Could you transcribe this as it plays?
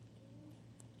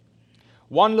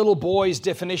One little boy's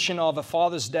definition of a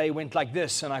Father's Day went like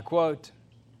this, and I quote,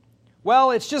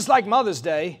 "Well, it's just like Mother's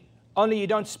Day, only you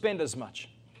don't spend as much."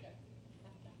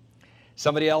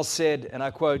 Somebody else said, and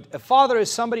I quote, "A father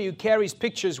is somebody who carries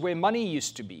pictures where money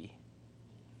used to be."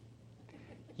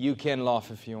 You can laugh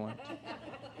if you want.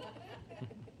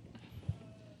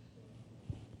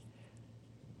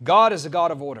 God is a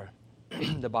God of order,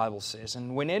 the Bible says.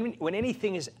 And when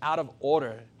anything is out of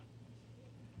order,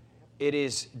 it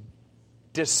is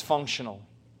dysfunctional.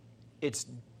 It's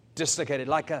dislocated.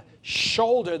 Like a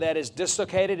shoulder that is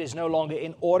dislocated is no longer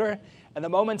in order. And the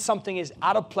moment something is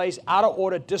out of place, out of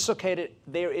order, dislocated,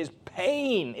 there is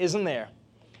pain, isn't there?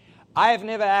 I have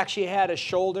never actually had a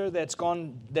shoulder that's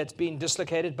been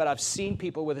dislocated, but I've seen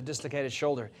people with a dislocated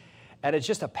shoulder. And it's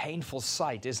just a painful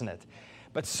sight, isn't it?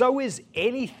 But so is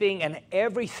anything and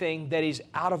everything that is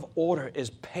out of order is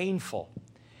painful.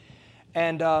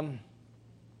 And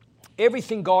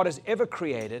everything God has ever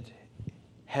created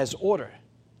has order,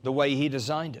 the way He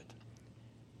designed it.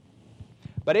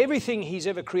 But everything He's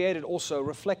ever created also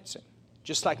reflects Him.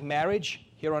 Just like marriage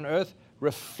here on earth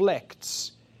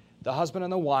reflects, the husband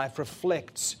and the wife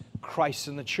reflects Christ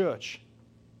in the church.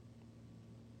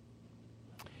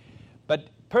 But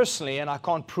personally, and I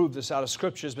can't prove this out of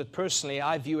scriptures, but personally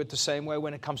I view it the same way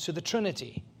when it comes to the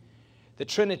Trinity. The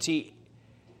Trinity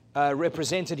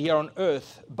represented here on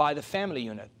earth by the family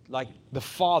unit. Like the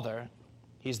Father,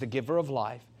 He's the giver of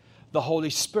life. The Holy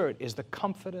Spirit is the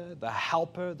comforter, the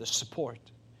helper, the support.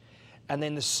 And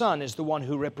then the Son is the one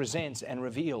who represents and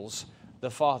reveals the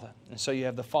Father. And so you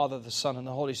have the Father, the Son, and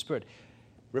the Holy Spirit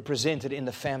represented in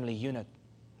the family unit.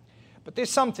 But there's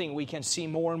something we can see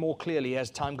more and more clearly as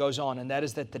time goes on, and that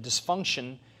is that the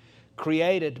dysfunction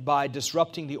created by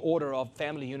disrupting the order of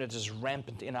family units is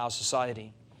rampant in our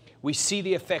society. We see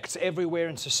the effects everywhere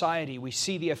in society. We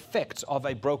see the effects of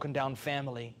a broken down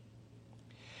family.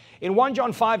 In 1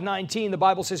 John 5:19, the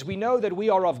Bible says, "We know that we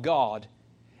are of God,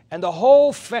 and the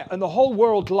whole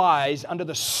world lies under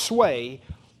the sway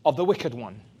of the wicked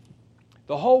one."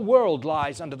 The whole world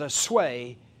lies under the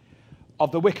sway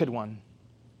of the wicked one.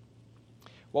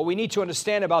 What we need to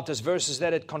understand about this verse is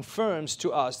that it confirms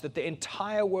to us that the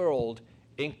entire world,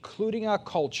 including our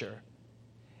culture,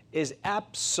 is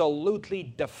absolutely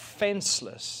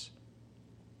defenseless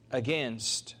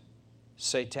against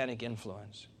satanic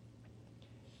influence.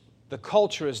 The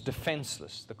culture is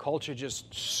defenseless. The culture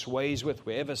just sways with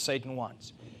wherever Satan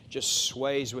wants, just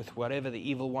sways with whatever the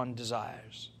evil one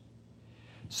desires.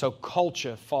 So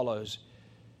culture follows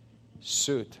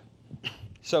suit.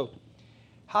 So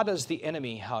how does the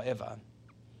enemy, however,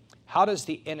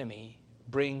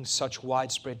 bring such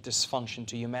widespread dysfunction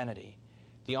to humanity?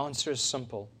 The answer is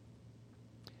simple.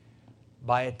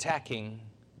 By attacking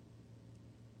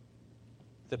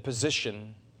the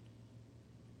position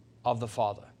of the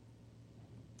Father.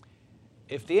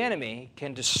 If the enemy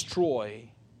can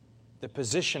destroy the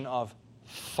position of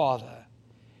Father,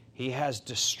 he has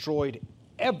destroyed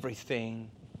everything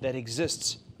that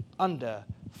exists under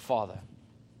Father.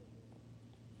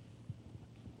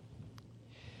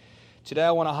 Today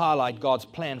I want to highlight God's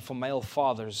plan for male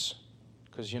fathers,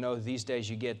 because these days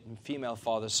you get female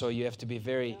fathers, so you have to be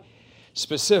very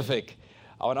specific.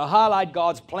 I want to highlight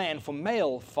God's plan for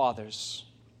male fathers.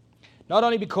 Not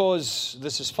only because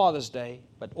this is Father's Day,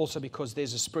 but also because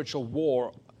there's a spiritual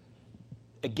war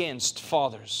against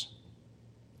fathers.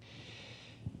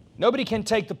 Nobody can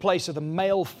take the place of the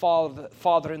male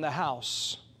father in the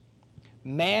house.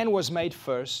 Man was made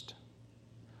first.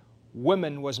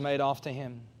 Woman was made after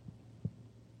him.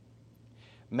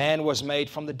 Man was made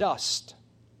from the dust.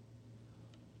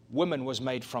 Woman was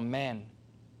made from man.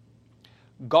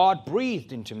 God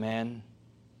breathed into man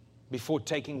before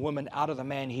taking woman out of the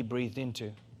man He breathed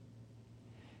into.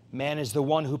 Man is the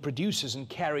one who produces and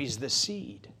carries the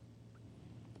seed.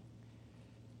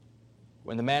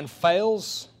 When the man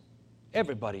fails,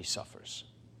 everybody suffers.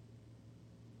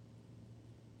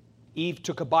 Eve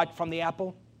took a bite from the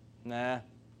apple? Nah.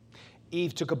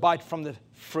 Eve took a bite from the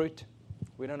fruit.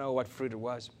 We don't know what fruit it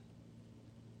was.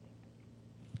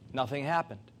 Nothing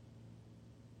happened.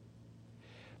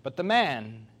 But the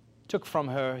man took from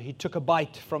her, he took a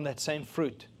bite from that same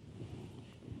fruit.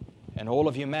 And all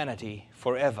of humanity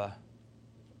forever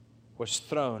was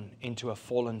thrown into a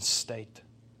fallen state.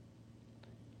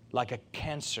 Like a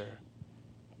cancer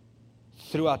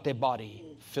throughout their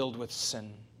body filled with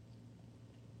sin.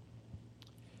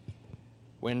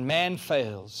 When man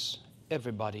fails,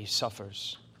 everybody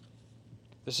suffers.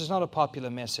 This is not a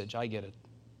popular message, I get it.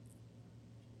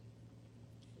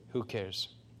 Who cares?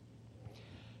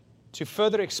 To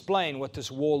further explain what this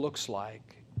war looks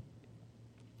like,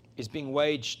 is being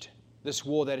waged this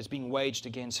war that is being waged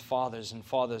against fathers and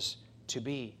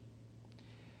fathers-to-be.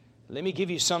 Let me give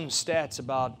you some stats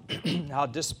about how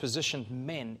dispositioned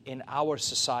men in our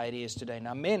society is today.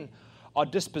 Now, men are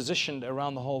dispositioned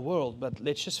around the whole world, but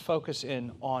let's just focus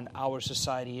in on our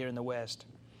society here in the West.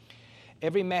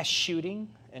 Every mass shooting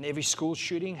and every school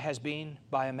shooting has been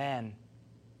by a man.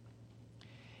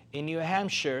 In New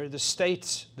Hampshire, the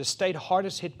state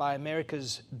hardest hit by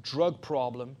America's drug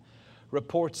problem,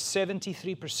 reports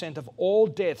 73% of all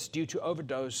deaths due to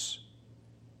overdose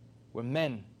were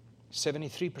men.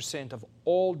 73% of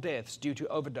all deaths due to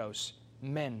overdose,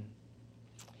 men.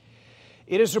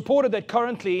 It is reported that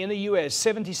currently in the U.S.,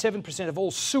 77% of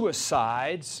all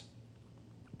suicides,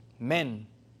 men.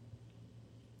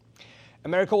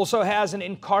 America also has an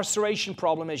incarceration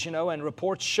problem, as you know, and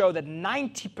reports show that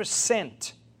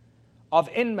 90% of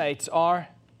inmates are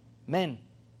men.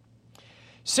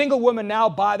 Single women now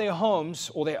buy their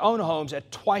homes or their own homes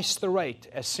at twice the rate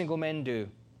as single men do.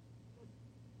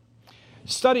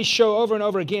 Studies show over and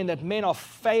over again that men are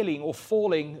failing or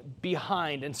falling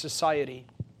behind in society.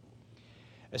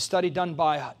 A study done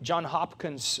by Johns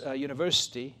Hopkins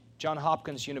University,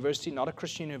 not a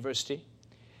Christian university,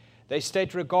 they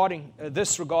state regarding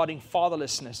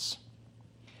fatherlessness,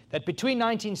 that between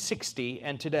 1960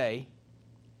 and today,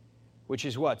 which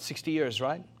is what, 60 years,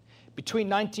 right? Between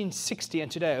 1960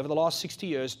 and today, over the last 60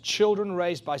 years, children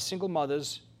raised by single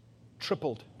mothers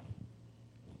tripled.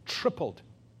 Tripled.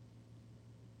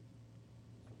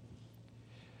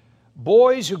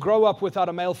 Boys who grow up without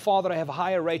a male father have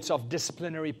higher rates of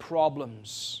disciplinary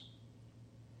problems.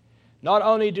 Not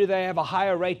only do they have a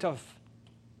higher rate of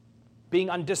being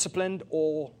undisciplined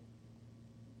or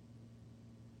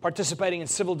participating in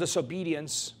civil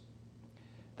disobedience,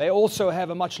 they also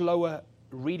have a much lower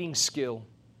reading skill.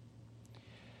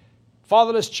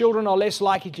 Fatherless children are less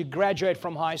likely to graduate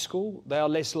from high school. They are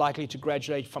less likely to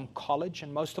graduate from college.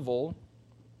 And most of all,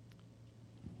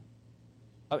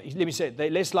 they're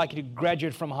less likely to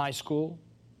graduate from high school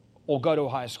or go to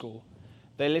high school.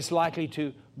 They're less likely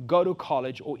to go to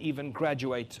college or even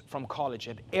graduate from college.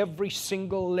 At every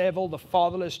single level, the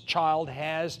fatherless child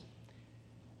has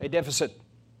a deficit.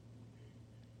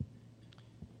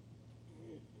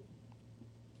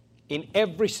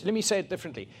 Let me say it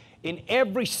differently. In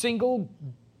every single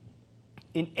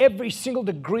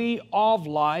degree of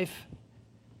life,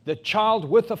 the child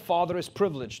with a father is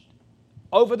privileged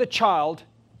over the child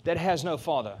that has no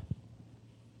father.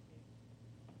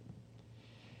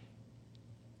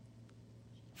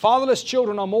 Fatherless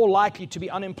children are more likely to be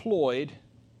unemployed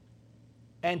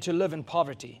and to live in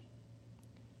poverty.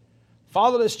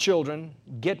 Fatherless children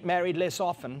get married less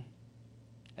often,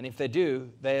 and if they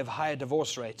do, they have higher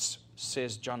divorce rates,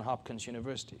 says Johns Hopkins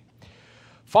University.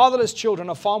 Fatherless children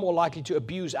are far more likely to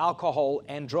abuse alcohol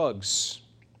and drugs.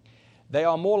 They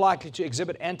are more likely to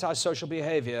exhibit antisocial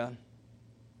behavior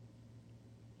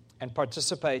and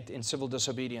participate in civil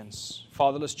disobedience.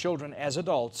 Fatherless children, as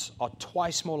adults, are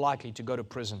twice more likely to go to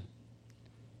prison.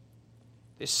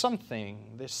 There's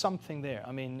something there.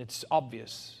 I mean, it's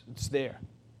obvious. It's there.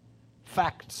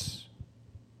 Facts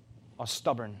are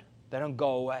stubborn. They don't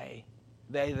go away.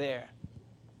 They're there.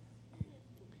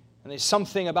 And there's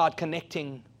something about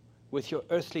connecting with your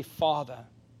earthly father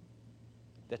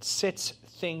that sets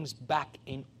things back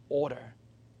in order,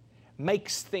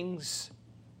 makes things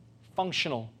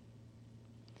functional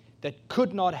that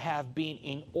could not have been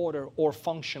in order or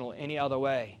functional any other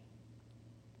way.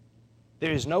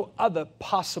 There is no other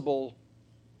possible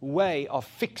way of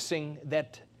fixing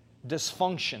that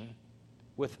dysfunction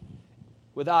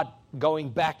without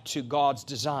going back to God's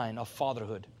design of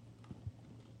fatherhood.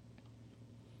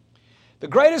 The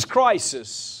greatest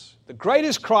crisis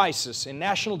in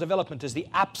national development is the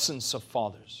absence of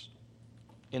fathers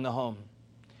in the home.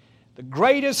 The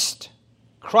greatest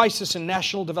crisis in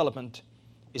national development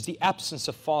is the absence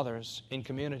of fathers in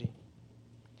community.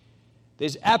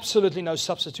 There's absolutely no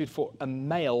substitute for a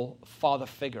male father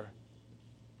figure.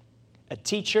 A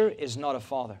teacher is not a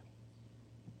father.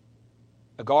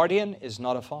 A guardian is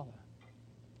not a father.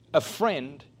 A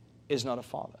friend is not a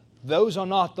father. Those are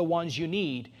not the ones you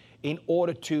need in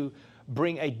order to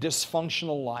bring a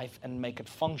dysfunctional life and make it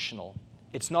functional.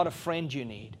 It's not a friend you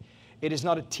need. It is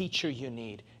not a teacher you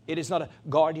need. It is not a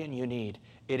guardian you need.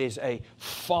 It is a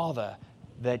father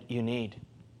that you need.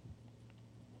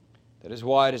 That is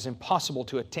why it is impossible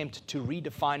to attempt to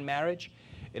redefine marriage.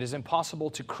 It is impossible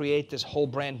to create this whole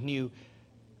brand new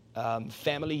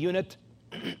family unit,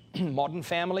 modern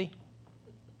family.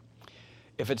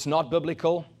 If it's not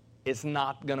biblical, it's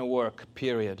not going to work,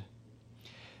 period.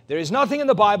 There is nothing in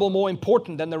the Bible more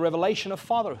important than the revelation of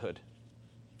fatherhood.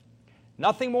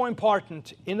 Nothing more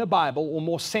important in the Bible or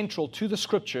more central to the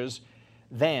Scriptures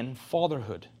than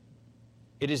fatherhood.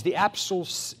 It is the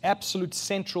absolute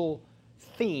central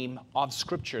theme of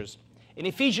Scriptures. In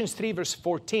Ephesians 3 verse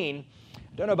 14, I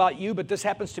don't know about you, but this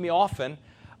happens to me often.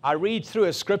 I read through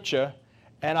a Scripture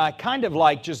and I kind of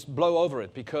like just blow over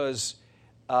it because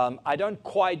I don't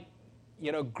quite,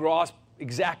 grasp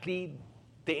exactly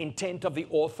the intent of the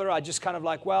author. I just kind of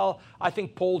like, well, I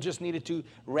think Paul just needed to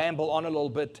ramble on a little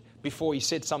bit before he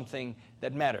said something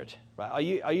that mattered.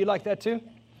 Right? Are you like that too?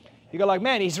 You go like,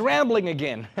 man, he's rambling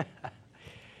again.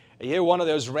 You hear one of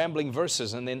those rambling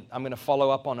verses, and then I'm going to follow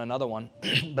up on another one.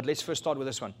 But let's first start with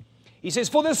this one. He says,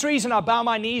 "For this reason I bow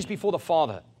my knees before the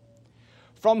Father,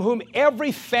 from whom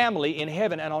every family in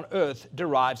heaven and on earth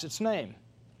derives its name."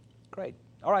 Great.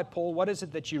 All right, Paul, what is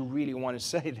it that you really want to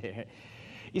say there?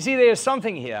 You see, there's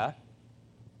something here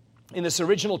in this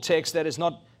original text that is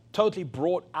not totally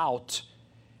brought out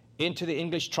into the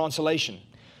English translation.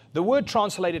 The word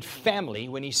translated family,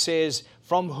 when he says,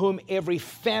 "from whom every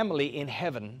family in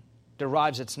heaven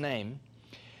derives its name,"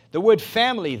 the word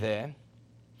family there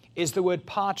is the word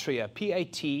patria,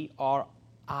 P-A-T-R-I-A,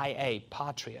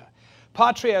 patria.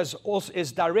 Patria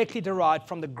is directly derived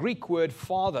from the Greek word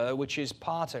father, which is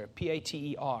pater,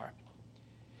 P-A-T-E-R.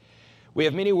 We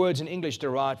have many words in English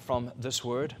derived from this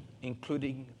word,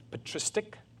 including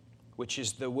patristic, which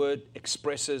is the word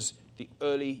expresses the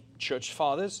early church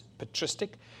fathers,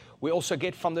 patristic. We also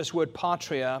get from this word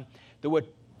patria the word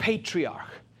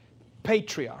patriarch,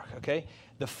 okay?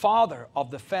 The father of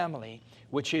the family,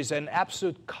 which is an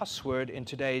absolute cuss word in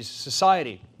today's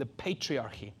society, the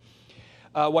patriarchy.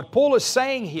 What Paul is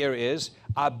saying here is,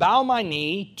 I bow my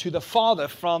knee to the Father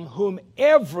from whom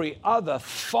every other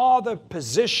father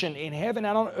position in heaven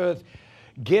and on earth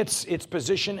gets its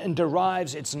position and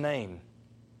derives its name.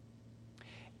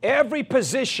 Every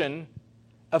position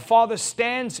a father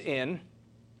stands in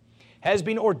has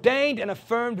been ordained and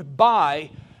affirmed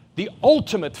by the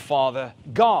ultimate Father,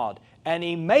 God. And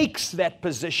He makes that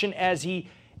position as He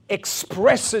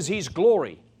expresses His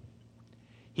glory.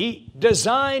 He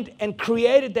designed and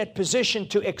created that position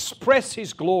to express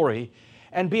His glory.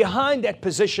 And behind that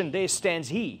position, there stands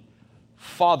He,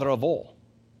 Father of all.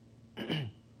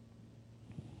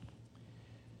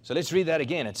 So let's read that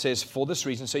again. It says, "For this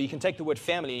reason," so you can take the word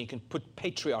family and you can put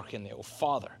patriarch in there, or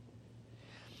father.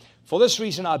 "For this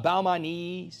reason I bow my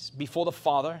knees before the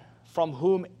Father, from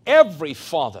whom every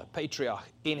father, patriarch,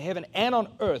 in heaven and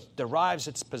on earth derives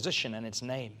its position and its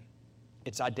name,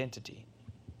 its identity."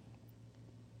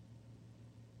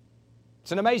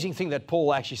 It's an amazing thing that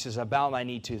Paul actually says, I bow my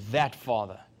knee to that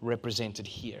Father represented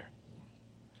here.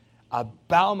 I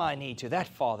bow my knee to that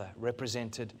Father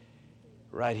represented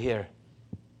right here.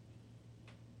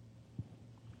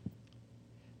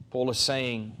 Paul is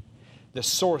saying the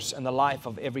source and the life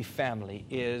of every family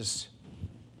is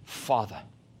Father.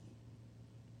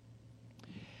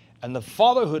 And the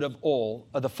fatherhood of all,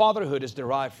 the fatherhood is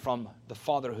derived from the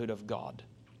fatherhood of God.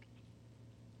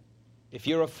 If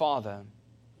you're a father,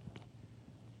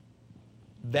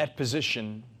 that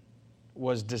position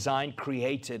was designed,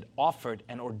 created, offered,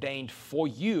 and ordained for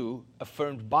you,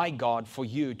 affirmed by God for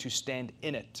you to stand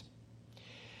in it.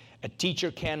 A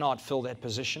teacher cannot fill that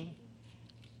position.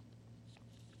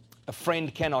 A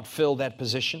friend cannot fill that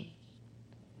position.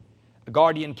 A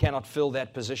guardian cannot fill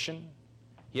that position.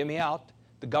 Hear me out.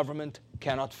 The government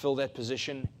cannot fill that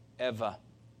position ever.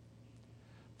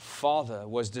 Father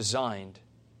was designed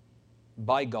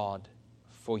by God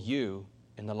for you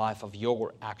in the life of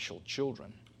your actual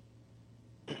children.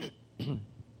 You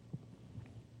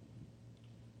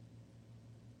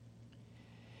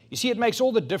see, it makes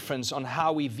all the difference on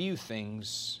how we view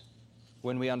things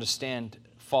when we understand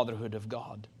fatherhood of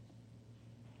God.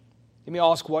 Let me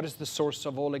ask, what is the source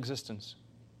of all existence?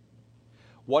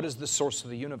 What is the source of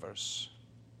the universe?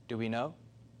 Do we know?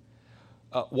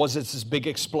 Was it this big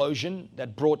explosion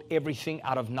that brought everything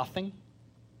out of nothing?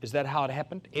 Is that how it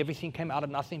happened? Everything came out of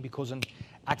nothing because an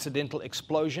accidental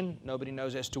explosion. Nobody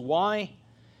knows as to why.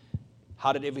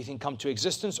 How did everything come to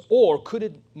existence? Or could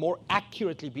it more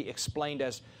accurately be explained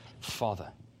as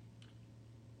Father?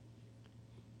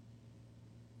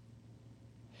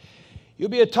 You'll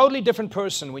be a totally different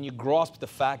person when you grasp the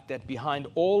fact that behind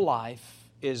all life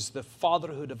is the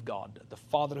fatherhood of God. The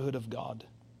fatherhood of God.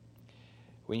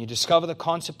 When you discover the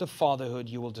concept of fatherhood,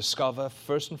 you will discover,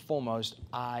 first and foremost,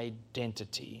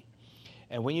 identity.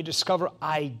 And when you discover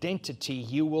identity,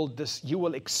 you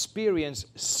will experience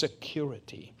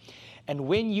security. And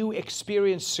when you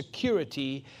experience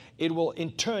security, it will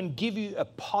in turn give you a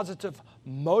positive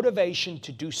motivation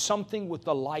to do something with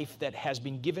the life that has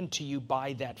been given to you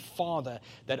by that Father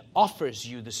that offers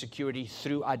you the security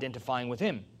through identifying with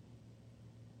Him.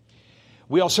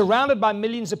 We are surrounded by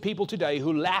millions of people today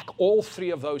who lack all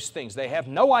three of those things. They have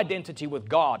no identity with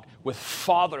God, with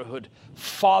fatherhood,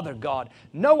 Father God.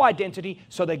 No identity,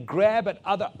 so they grab at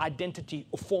other identity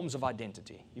or forms of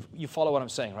identity. You follow what I'm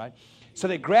saying, right? So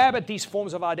they grab at these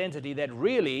forms of identity that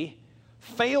really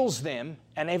fails them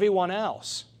and everyone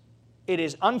else. It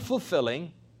is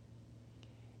unfulfilling.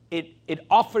 It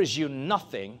offers you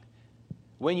nothing.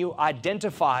 When you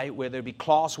identify, whether it be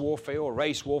class warfare or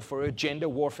race warfare or gender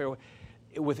warfare,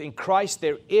 within Christ,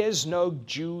 there is no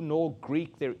Jew nor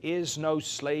Greek. There is no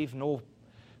slave nor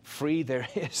free. There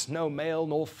is no male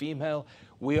nor female.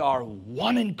 We are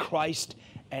one in Christ,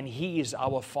 and He is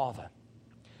our Father.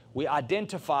 We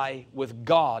identify with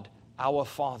God, our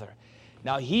Father.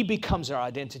 Now, He becomes our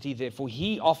identity. Therefore,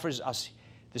 He offers us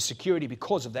the security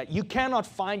because of that. You cannot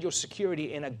find your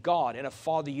security in a God, in a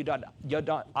Father you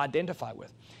don't identify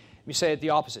with. Let me say it the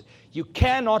opposite. You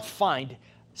cannot find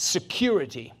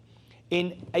security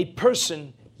in a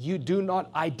person you do not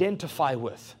identify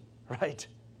with, right?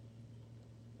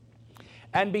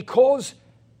 And because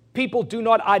people do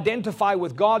not identify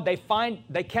with God, they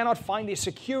cannot find their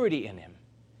security in Him.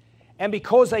 And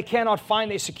because they cannot find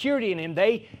their security in Him,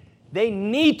 they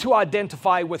need to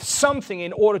identify with something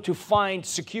in order to find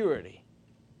security.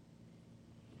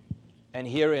 And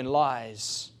herein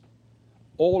lies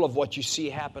all of what you see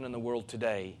happen in the world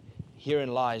today.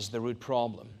 Herein lies the root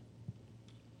problem.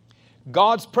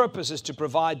 God's purpose is to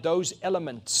provide those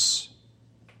elements: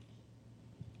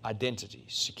 identity,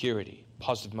 security,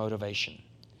 positive motivation,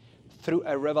 through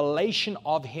a revelation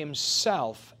of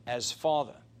Himself as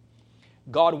Father.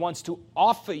 God wants to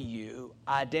offer you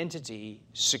identity,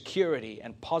 security,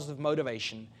 and positive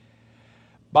motivation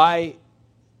by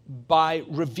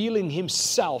revealing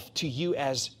Himself to you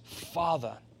as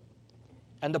Father.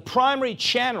 And the primary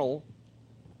channel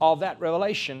of that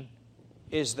revelation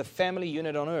is the family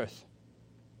unit on earth.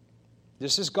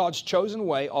 This is God's chosen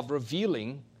way of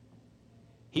revealing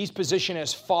His position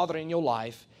as Father in your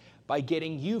life by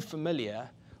getting you familiar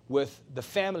with the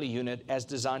family unit as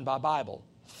designed by Bible.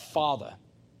 Father.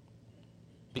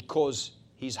 Because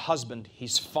He's husband,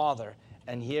 He's Father.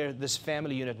 And here, this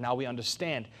family unit, now we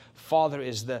understand. Father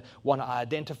is the one I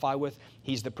identify with.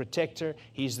 He's the protector.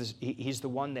 He's the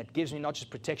one that gives me not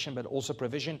just protection, but also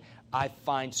provision. I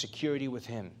find security with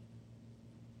Him.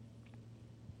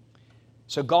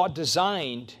 So God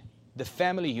designed the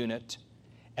family unit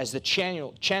as the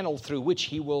channel through which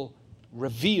He will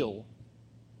reveal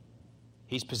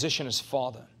His position as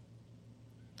Father.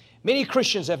 Many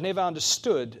Christians have never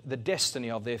understood the destiny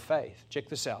of their faith. Check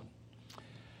this out.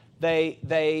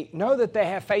 They know that they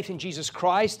have faith in Jesus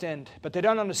Christ, but they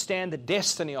don't understand the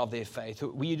destiny of their faith.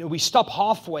 We stop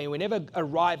halfway and we never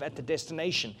arrive at the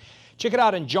destination. Check it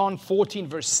out in John 14,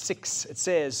 verse 6. It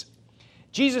says,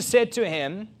 Jesus said to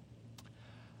him,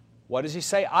 what does He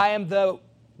say? I am the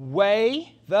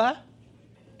way,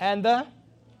 and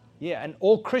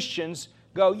all Christians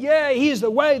go, yeah, He's the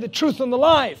way, the truth, and the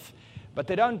life. But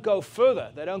they don't go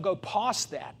further. They don't go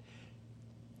past that.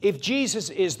 If Jesus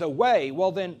is the way,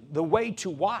 well then, the way to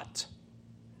what?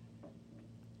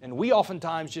 And we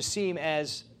oftentimes just see Him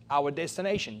as our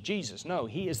destination, Jesus. No,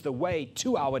 He is the way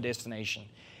to our destination.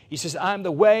 He says, I am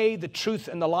the way, the truth,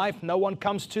 and the life. No one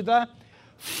comes to the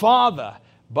Father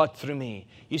but through me.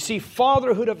 You see,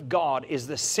 fatherhood of God is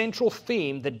the central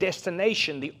theme, the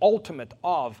destination, the ultimate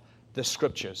of the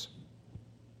Scriptures.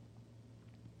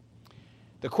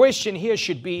 The question here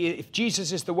should be, if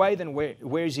Jesus is the way, then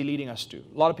where is He leading us to?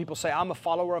 A lot of people say, I'm a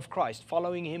follower of Christ.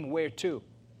 Following Him where to?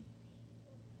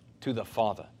 To the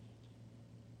Father.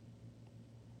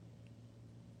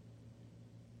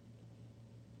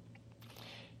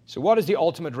 So what is the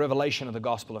ultimate revelation of the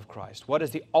gospel of Christ? What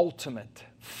is the ultimate,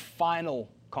 final,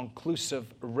 conclusive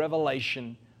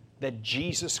revelation that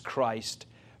Jesus Christ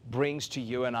brings to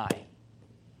you and I?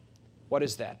 What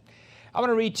is that? I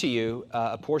want to read to you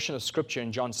a portion of Scripture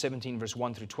in John 17, verse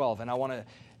 1 through 12. And I want to,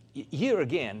 here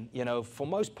again, for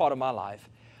most part of my life,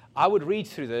 I would read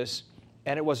through this,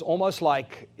 and it was almost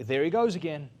like, there He goes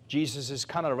again. Jesus is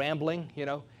kind of rambling,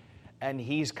 and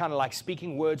He's kind of like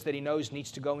speaking words that He knows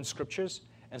needs to go in Scriptures.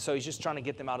 And so He's just trying to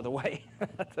get them out of the way.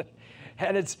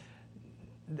 And it's,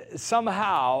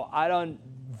 somehow, I don't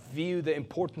view the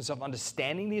importance of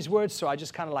understanding these words, so I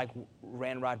just kind of like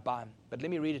ran right by them. But let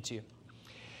me read it to you.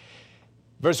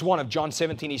 Verse 1 of John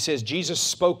 17, He says, Jesus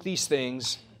spoke these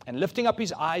things, and lifting up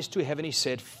His eyes to heaven, He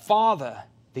said, Father,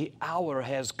 the hour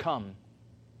has come.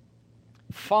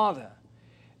 Father,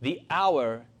 the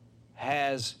hour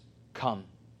has come.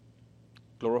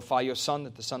 Glorify your Son,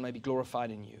 that the Son may be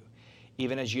glorified in you,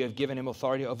 even as you have given him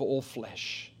authority over all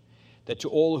flesh, that to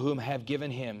all whom have given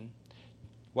him,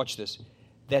 watch this,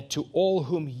 that to all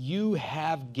whom you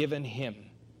have given him.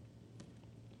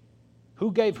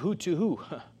 Who gave who to who?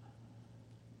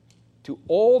 To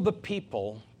all the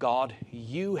people, God,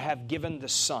 you have given the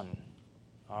Son.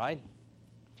 All right?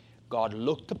 God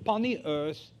looked upon the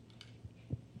earth.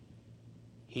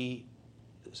 He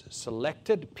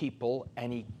selected people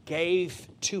and He gave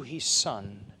to His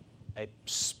Son a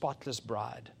spotless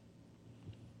bride.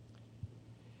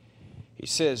 He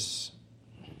says,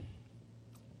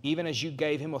 even as you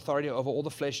gave Him authority over all the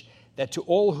flesh, that to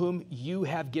all whom you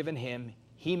have given Him,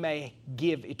 He may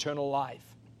give eternal life.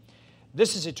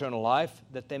 This is eternal life,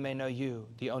 that they may know you,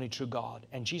 the only true God,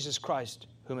 and Jesus Christ,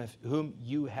 whom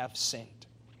you have sent.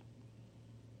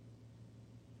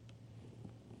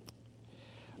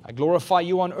 I glorify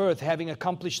you on earth, having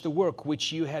accomplished the work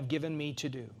which you have given me to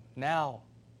do. Now,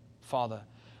 Father,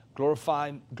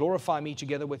 glorify me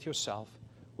together with yourself,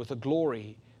 with the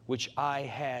glory which I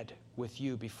had with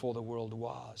you before the world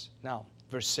was. Now,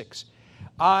 verse 6.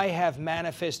 I have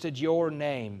manifested your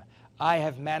name. I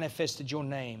have manifested your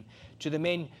name to the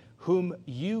men whom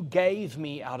you gave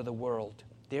me out of the world.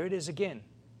 There it is again.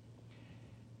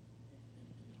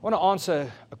 I want to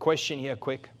answer a question here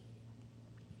quick.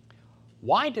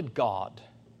 Why did God,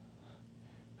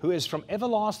 who is from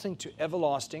everlasting to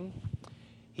everlasting,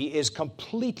 He is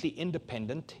completely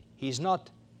independent, He's not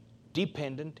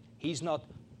dependent, He's not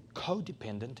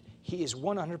codependent, He is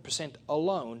 100%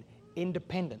 alone,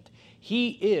 independent. He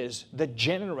is the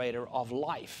generator of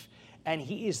life, and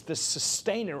He is the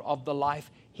sustainer of the life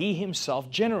He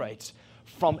Himself generates.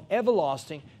 From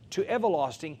everlasting to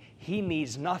everlasting, He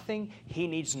needs nothing, He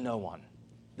needs no one.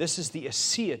 This is the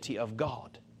aseity of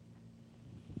God.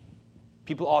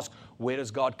 People ask, where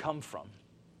does God come from?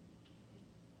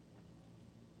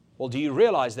 Well, do you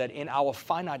realize that in our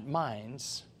finite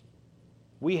minds,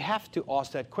 we have to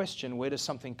ask that question, where does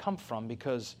something come from?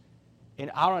 Because in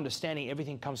our understanding,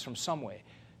 everything comes from somewhere.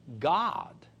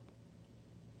 God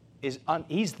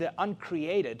He's the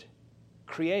uncreated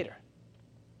creator.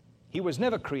 He was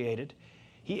never created.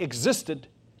 He existed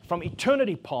from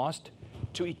eternity past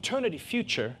to eternity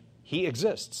future. He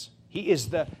exists. He is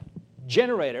the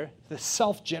generator, the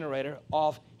self-generator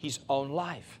of His own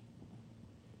life.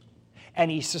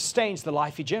 And He sustains the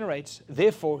life He generates.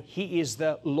 Therefore, He is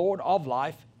the Lord of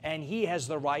life, and He has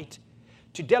the right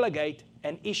to delegate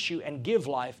and issue and give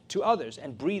life to others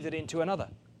and breathe it into another.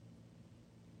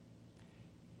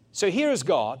 So here is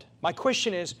God. My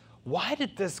question is, why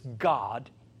did this God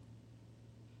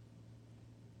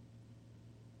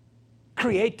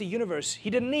create the universe? He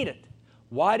didn't need it.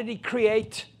 Why did He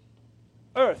create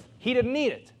earth? He didn't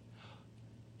need it.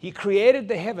 He created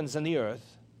the heavens and the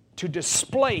earth to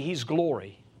display His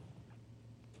glory.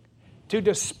 To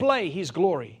display His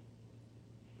glory.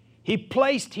 He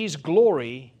placed His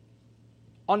glory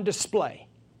on display.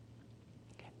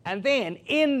 And then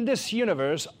in this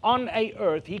universe, on a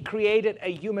earth, He created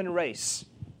a human race.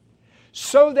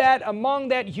 So that among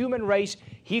that human race,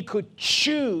 He could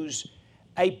choose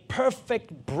a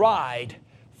perfect bride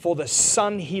for the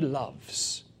Son He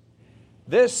loves.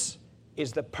 This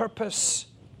is the purpose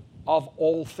of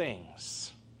all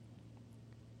things.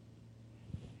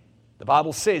 The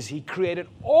Bible says He created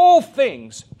all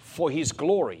things for His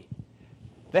glory.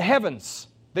 The heavens,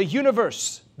 the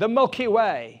universe, the Milky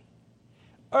Way,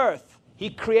 earth, He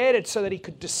created so that He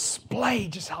could display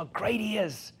just how great He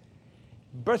is.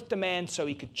 Birthed a man so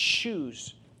He could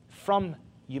choose from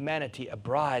humanity a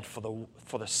bride for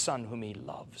the Son whom He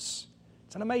loves.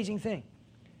 It's an amazing thing.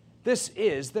 This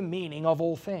is the meaning of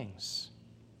all things.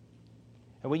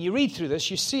 And when you read through this,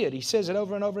 you see it. He says it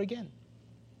over and over again.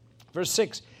 Verse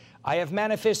 6, I have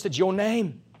manifested your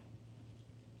name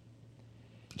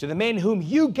to the men whom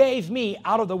you gave me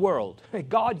out of the world.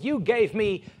 God, you gave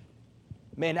me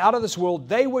men out of this world.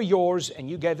 They were yours, and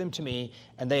you gave them to me,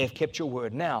 and they have kept your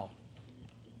word. Now,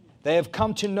 they have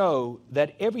come to know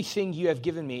that everything you have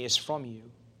given me is from you.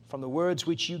 From the words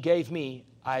which you gave me,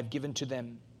 I have given to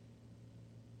them.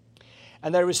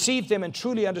 And they received them and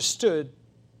truly understood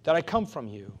that I come from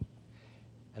you.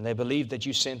 And they believed that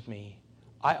you sent me.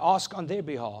 I ask on their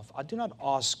behalf. I do not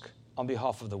ask on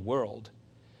behalf of the world,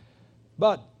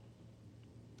 but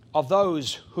of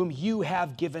those whom you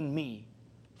have given me,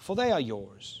 for they are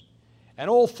yours. And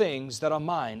all things that are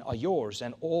mine are yours,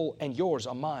 and yours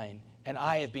are mine, and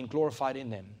I have been glorified in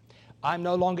them. I am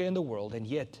no longer in the world, and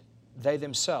yet they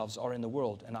themselves are in the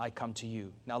world, and I come to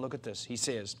you. Now look at this. He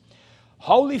says,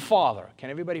 Holy Father,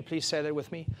 can everybody please say that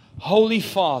with me? Holy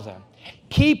Father,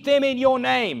 keep them in your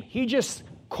name. He just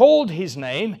called His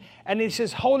name, and He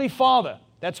says, Holy Father.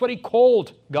 That's what He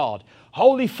called God.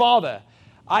 Holy Father,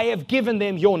 I have given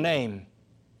them your name.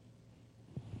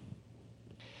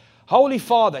 Holy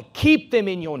Father, keep them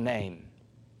in your name,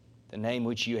 the name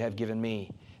which you have given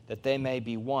me, that they may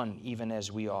be one even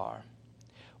as we are.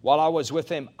 While I was with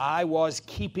them, I was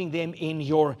keeping them in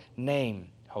your name,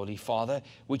 Holy Father,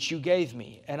 which you gave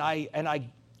me. And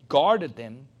I guarded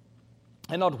them,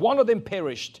 and not one of them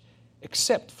perished,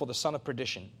 except for the son of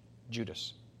perdition,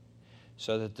 Judas,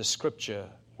 so that the Scripture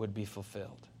would be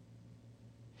fulfilled.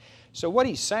 So what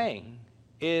he's saying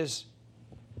is,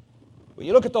 when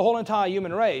you look at the whole entire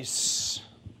human race,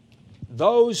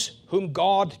 those whom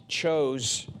God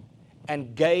chose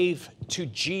and gave to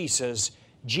Jesus,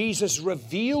 Jesus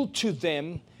revealed to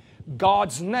them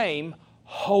God's name,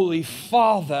 Holy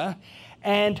Father,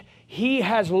 and He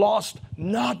has lost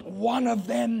not one of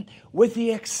them, with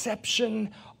the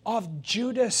exception of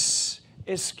Judas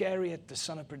Iscariot, the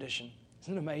son of perdition.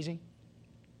 Isn't it amazing?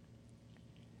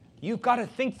 You've got to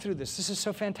think through this. This is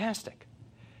so fantastic.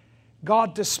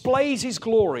 God displays His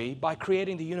glory by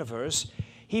creating the universe.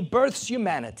 He births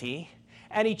humanity,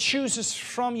 and He chooses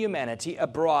from humanity a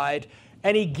bride,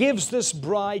 and He gives this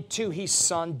bride to His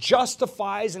Son,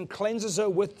 justifies and cleanses her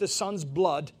with the Son's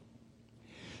blood,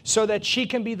 so that she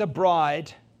can be the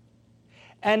bride,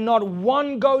 and not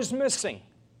one goes missing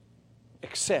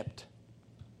except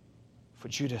for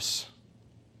Judas.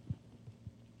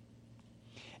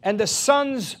 And the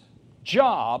Son's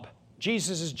job,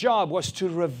 Jesus' job, was to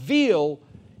reveal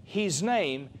His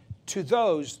name to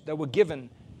those that were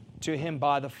given to Him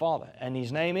by the Father. And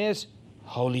His name is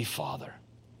Holy Father.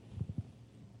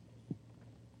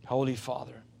 Holy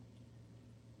Father.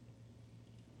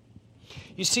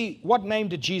 You see, what name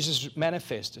did Jesus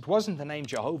manifest? It wasn't the name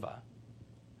Jehovah.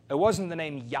 It wasn't the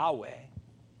name Yahweh.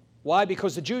 Why?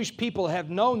 Because the Jewish people have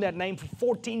known that name for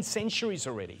 14 centuries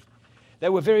already. They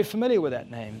were very familiar with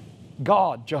that name.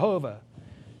 God, Jehovah.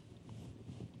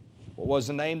 What was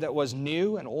the name that was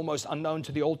new and almost unknown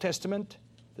to the Old Testament?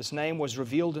 This name was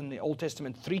revealed in the Old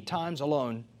Testament 3 times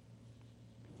alone.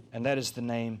 And that is the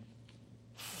name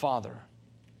Father.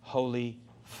 Holy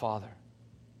Father.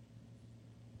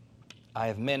 I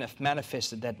have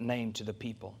manifested that name to the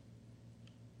people.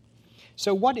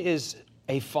 So what is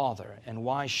a father, and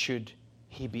why should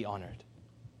he be honored?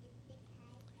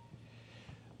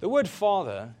 The word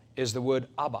father is the word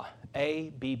Abba,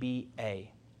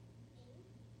 A-B-B-A.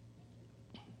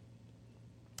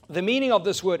 The meaning of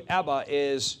this word Abba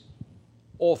is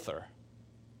author,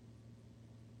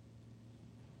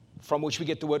 from which we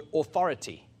get the word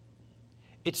authority.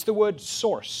 It's the word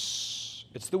source.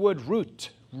 It's the word root.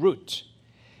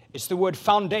 It's the word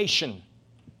foundation.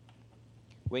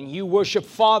 When you worship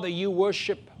Father, you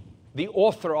worship the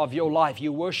author of your life.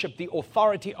 You worship the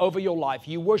authority over your life.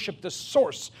 You worship the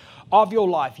source of your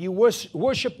life. You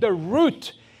worship the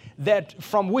root that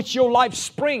from which your life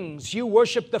springs. You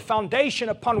worship the foundation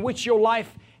upon which your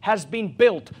life has been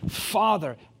built.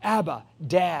 Father, Abba,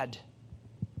 Dad.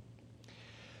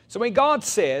 So when God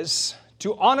says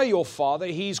to honor your father,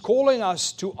 He's calling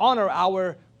us to honor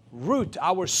our root,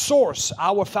 our source,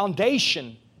 our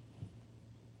foundation,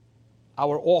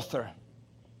 our author.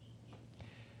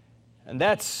 And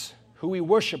that's who we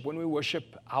worship when we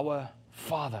worship our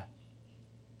Father.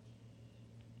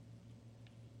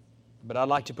 But I'd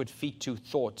like to put feet to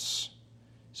thoughts.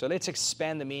 So let's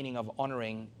expand the meaning of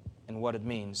honoring and what it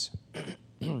means.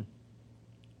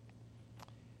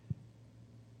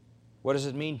 What does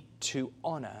it mean to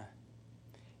honor?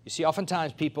 You see,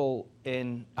 oftentimes people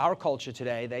in our culture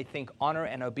today, they think honor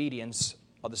and obedience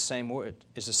are the same word,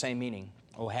 is the same meaning,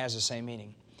 or has the same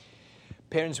meaning.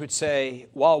 Parents would say,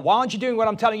 well, why aren't you doing what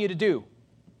I'm telling you to do?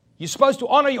 You're supposed to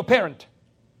honor your parent.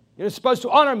 You're supposed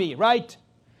to honor me, right?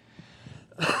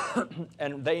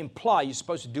 And they imply you're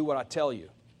supposed to do what I tell you.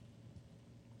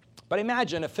 But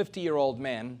imagine a 50-year-old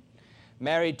man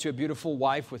married to a beautiful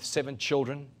wife with 7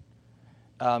 children,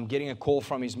 getting a call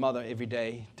from his mother every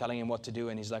day telling him what to do,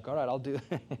 and he's like, all right, I'll do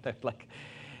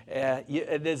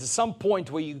it. There's some point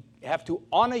where you have to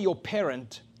honor your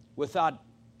parent without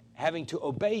having to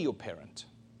obey your parent.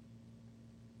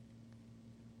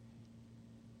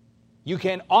 You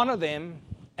can honor them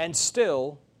and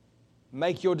still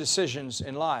make your decisions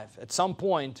in life. At some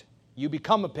point, you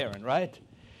become a parent, right?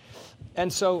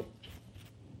 And so,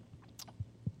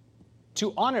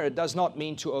 to honor does not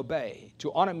mean to obey.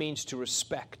 To honor means to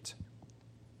respect.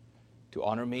 To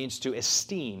honor means to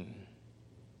esteem.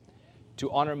 To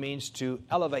honor means to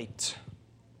elevate.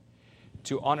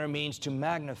 To honor means to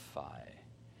magnify.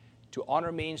 To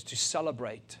honor means to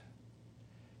celebrate.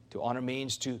 To honor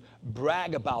means to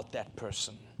brag about that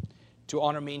person. To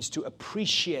honor means to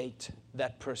appreciate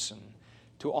that person.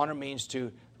 To honor means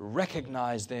to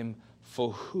recognize them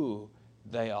for who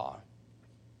they are.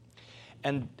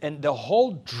 And the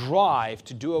whole drive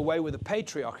to do away with the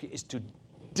patriarchy is to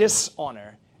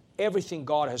dishonor everything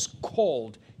God has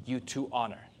called you to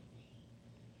honor.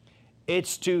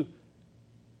 It's to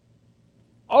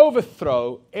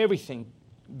overthrow everything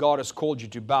God has called you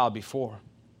to bow before.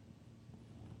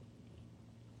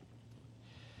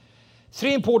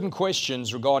 3 important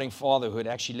questions regarding fatherhood.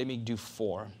 Actually, let me do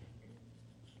 4.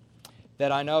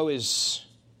 That I know is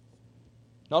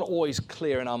not always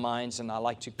clear in our minds, and I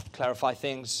like to clarify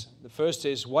things. The first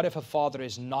is, what if a father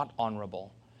is not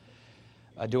honorable?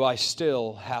 Do I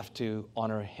still have to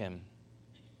honor him?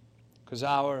 Because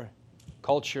our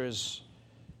culture is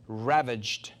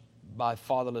ravaged by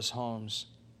fatherless homes.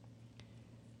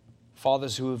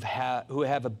 Fathers who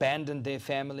have abandoned their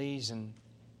families, and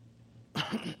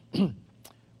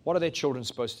what are their children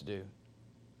supposed to do?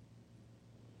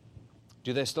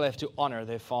 Do they still have to honor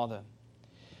their father?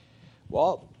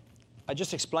 Well, I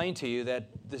just explained to you that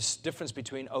this difference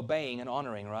between obeying and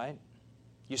honoring, right?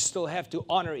 You still have to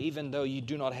honor even though you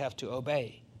do not have to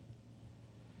obey.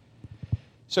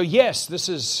 So yes, this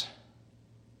is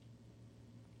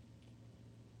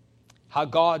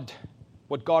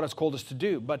what God has called us to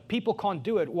do. But people can't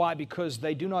do it. Why? Because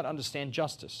they do not understand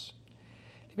justice.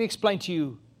 Let me explain to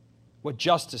you what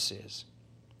justice is.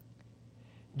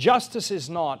 Justice is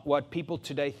not what people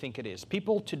today think it is.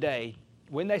 People today,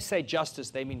 when they say justice,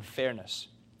 they mean fairness.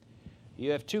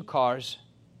 You have 2 cars,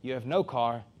 you have no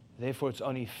car, therefore it's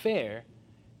only fair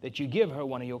that you give her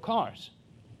one of your cars.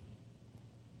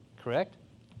 Correct?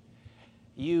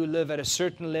 You live at a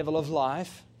certain level of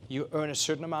life, you earn a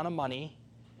certain amount of money.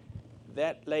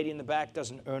 That lady in the back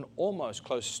doesn't earn almost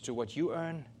close to what you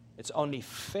earn. It's only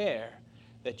fair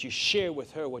that you share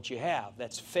with her what you have.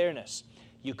 That's fairness.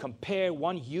 You compare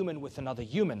one human with another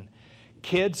human.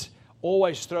 Kids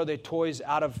always throw their toys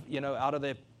out of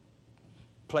their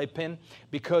playpen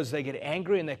because they get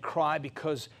angry and they cry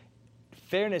because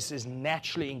fairness is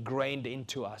naturally ingrained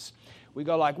into us. We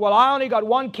go like, well, I only got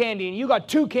 1 candy and you got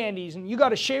 2 candies and you got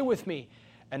to share with me.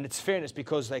 And it's fairness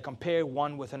because they compare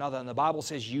one with another. And the Bible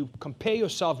says you compare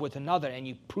yourself with another and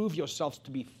you prove yourselves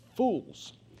to be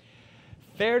fools.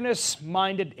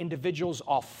 Fairness-minded individuals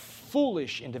are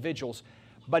foolish individuals.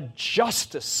 But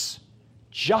justice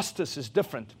is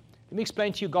different. Let me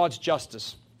explain to you God's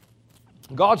justice.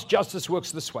 God's justice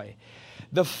works this way.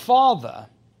 The father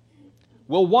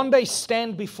will one day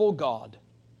stand before God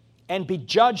and be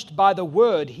judged by the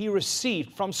word he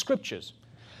received from Scriptures.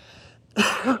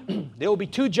 There will be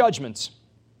 2 judgments.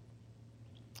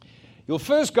 You'll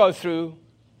first go through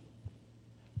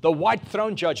the white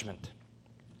throne judgment.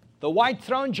 The white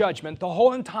throne judgment, the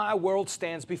whole entire world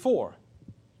stands before.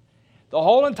 The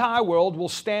whole entire world will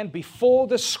stand before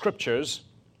the Scriptures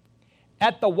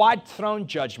at the white throne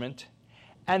judgment,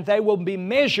 and they will be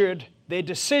measured, their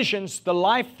decisions, the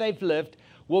life they've lived,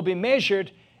 will be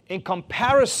measured in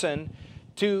comparison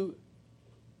to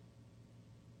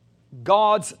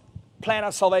God's plan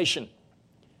of salvation.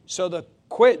 So the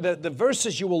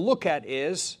verses you will look at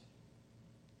is,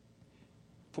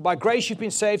 for by grace you've been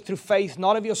saved through faith,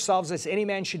 not of yourselves, as any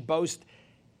man should boast.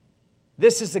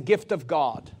 This is the gift of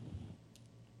God.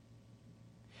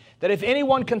 That if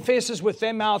anyone confesses with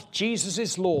their mouth Jesus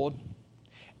is Lord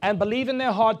and believe in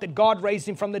their heart that God raised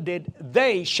him from the dead,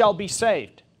 they shall be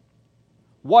saved.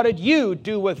 What did you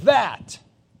do with that?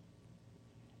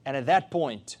 And at that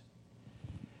point,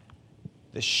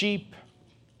 the sheep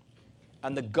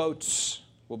and the goats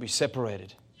will be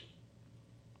separated.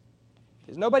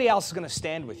 There's nobody else is going to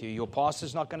stand with you. Your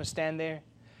pastor's not going to stand there.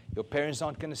 Your parents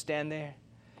aren't going to stand there.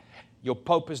 Your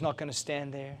pope is not going to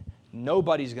stand there.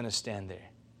 Nobody's going to stand there.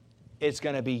 It's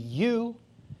going to be you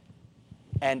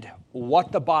and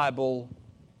what the Bible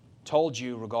told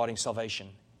you regarding salvation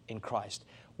in Christ.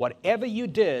 Whatever you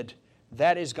did,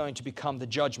 that is going to become the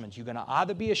judgment. You're going to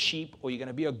either be a sheep or you're going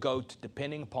to be a goat,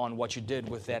 depending upon what you did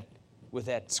with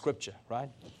that scripture, right?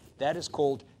 That is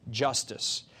called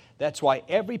justice. That's why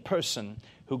every person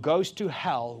who goes to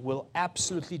hell will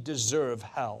absolutely deserve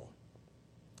hell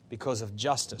because of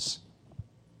justice.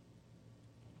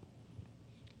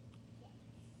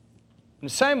 In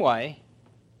the same way,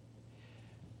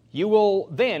 you will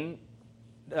then,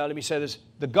 let me say this,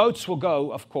 the goats will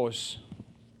go, of course,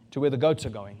 to where the goats are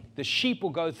going. The sheep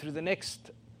will go through the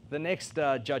next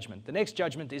judgment. The next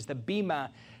judgment is the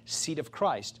Bema seat of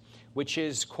Christ, which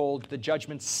is called the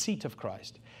judgment seat of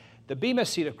Christ. The Bema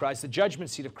seat of Christ, the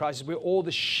judgment seat of Christ, is where all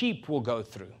the sheep will go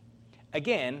through.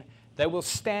 again, they will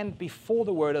stand before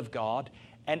the Word of God,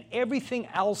 and everything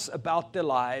else about their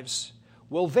lives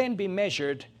will then be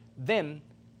measured, them,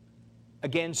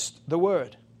 against the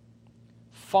Word.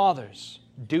 Fathers,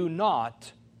 do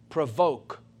not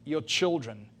provoke your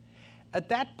children. At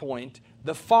that point,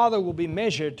 the father will be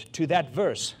measured to that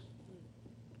verse.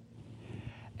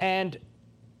 And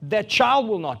that child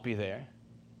will not be there,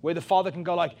 where the father can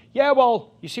go like, yeah,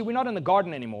 well, you see, we're not in the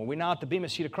garden anymore. We're now at the Bema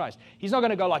Seat of Christ. He's not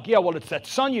going to go like, yeah, well, it's that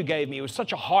son you gave me. It was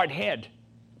such a hard head.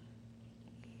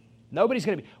 Nobody's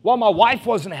going to be, well, my wife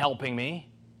wasn't helping me.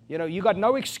 You know, you got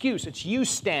no excuse. It's you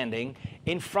standing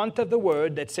in front of the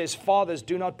Word that says, fathers,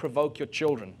 do not provoke your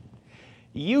children.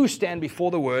 You stand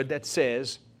before the Word that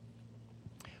says,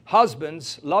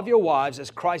 husbands, love your wives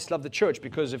as Christ loved the church,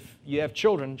 because if you have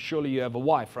children, surely you have a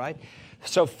wife, right?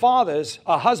 So fathers,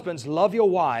 husbands, love your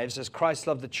wives as Christ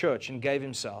loved the church and gave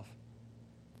himself.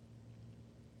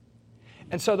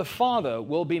 And so the father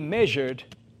will be measured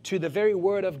to the very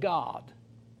Word of God.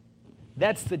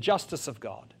 That's the justice of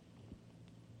God.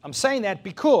 I'm saying that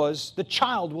because the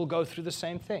child will go through the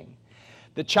same thing.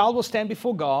 The child will stand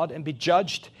before God and be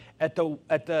judged at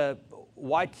the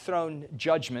white throne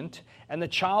judgment, and the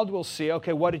child will see,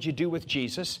 okay, what did you do with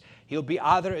Jesus? He'll be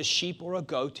either a sheep or a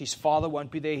goat. His father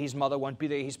won't be there, his mother won't be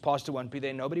there, his pastor won't be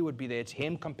there, nobody would be there. It's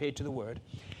him compared to the Word.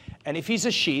 And if he's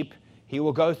a sheep, he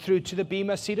will go through to the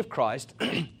Bema Seat of Christ,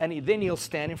 and then he'll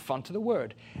stand in front of the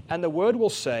Word. And the Word will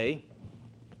say,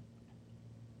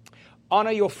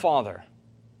 honor your father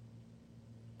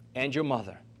and your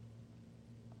mother.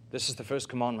 This is the first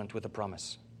commandment with a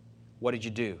promise. What did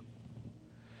you do?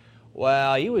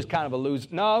 Well, he was kind of a loser.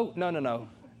 No.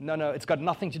 It's got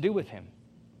nothing to do with him.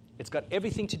 It's got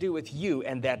everything to do with you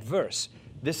and that verse.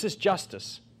 This is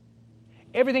justice.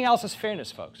 Everything else is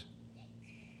fairness, folks.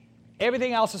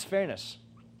 Everything else is fairness.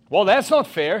 Well, that's not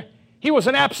fair. He was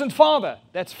an absent father.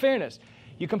 That's fairness.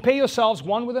 You compare yourselves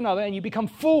one with another and you become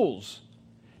fools.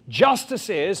 Justice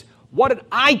is, what did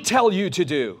I tell you to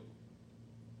do?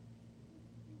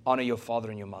 Honor your father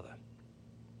and your mother.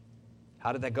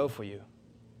 How did that go for you?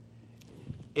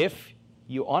 If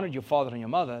you honored your father and your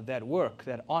mother, that work,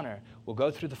 that honor, will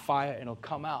go through the fire and it'll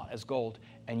come out as gold,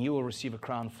 and you will receive a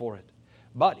crown for it.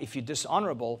 But if you're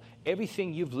dishonorable,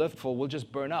 everything you've lived for will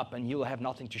just burn up and you'll have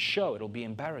nothing to show. It'll be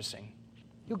embarrassing.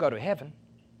 You'll go to heaven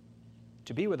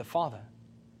to be with the Father,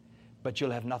 but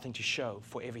you'll have nothing to show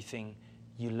for everything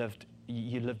you lived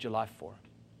your life for.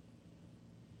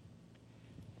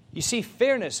 You see,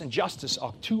 fairness and justice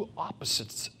are two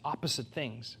opposite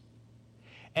things.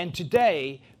 And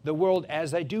today, the world,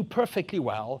 as they do perfectly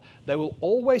well, they will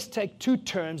always take two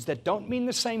terms that don't mean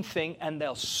the same thing, and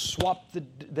they'll swap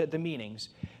the meanings.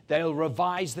 They'll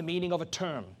revise the meaning of a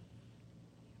term.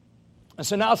 And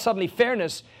so now suddenly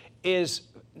fairness is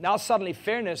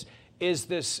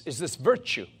this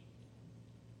virtue,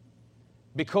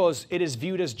 because it is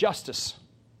viewed as justice.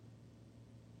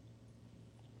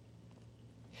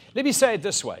 Let me say it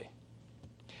this way.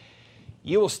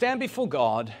 You will stand before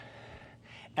God,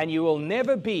 and you will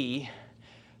never be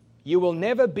able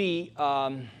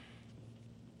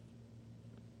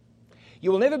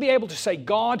to say,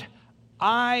 God,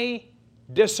 I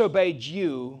disobeyed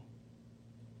you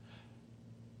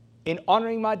in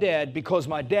honoring my dad because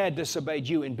my dad disobeyed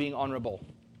you in being honorable.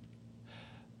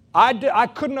 I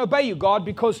couldn't obey you, God,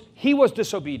 because he was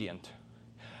disobedient.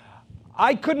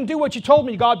 I couldn't do what you told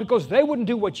me, God, because they wouldn't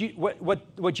do what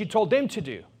you told them to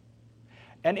do.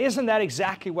 And isn't that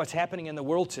exactly what's happening in the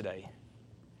world today?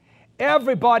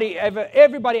 Everybody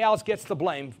else gets the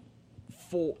blame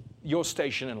for your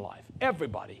station in life.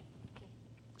 Everybody.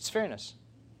 It's fairness.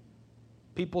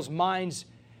 People's minds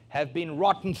have been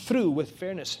rotten through with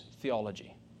fairness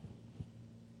theology.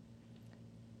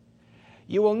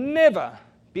 You will never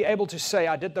be able to say,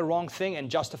 I did the wrong thing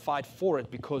and justified for it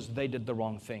because they did the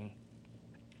wrong thing.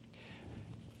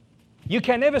 You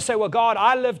can never say, well, God,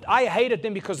 I hated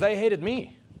them because they hated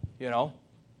me. You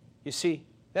see,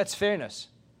 that's fairness.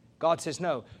 God says,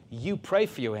 no, you pray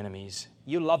for your enemies.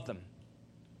 You love them.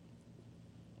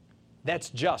 That's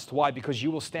just. Why? Because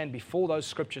you will stand before those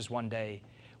scriptures one day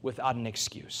without an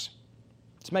excuse.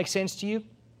 Does it make sense to you?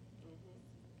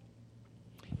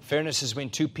 Fairness is when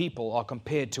two people are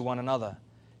compared to one another.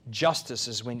 Justice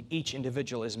is when each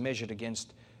individual is measured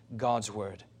against God's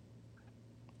word.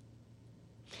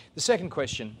 The second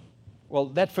question, well,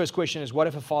 that first question is, what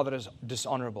if a father is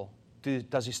dishonorable?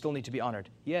 Does he still need to be honored?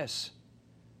 Yes.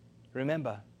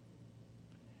 Remember,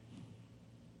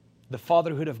 the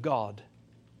fatherhood of God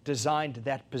designed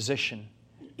that position.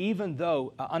 Even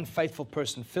though an unfaithful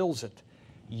person fills it,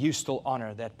 you still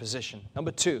honor that position.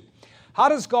 Number two, how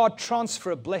does God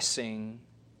transfer a blessing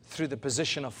through the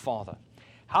position of father?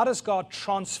 How does God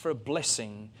transfer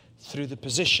blessing through the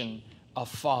position of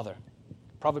father?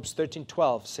 Proverbs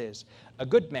 13:12 says, a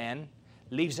good man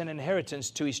leaves an inheritance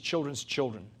to his children's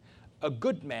children. A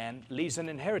good man leaves an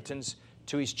inheritance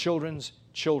to his children's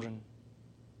children.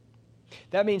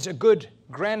 That means a good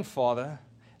grandfather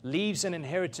leaves an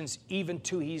inheritance even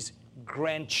to his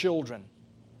grandchildren.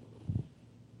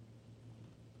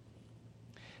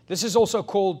 This is also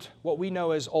called what we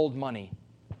know as old money.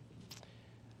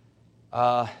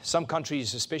 Some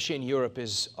countries, especially in Europe,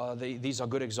 these are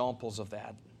good examples of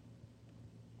that.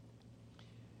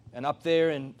 And up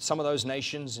there in some of those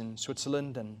nations, in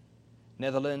Switzerland and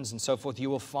Netherlands and so forth, you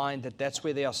will find that that's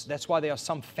why there are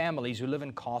some families who live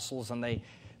in castles, and they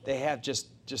have just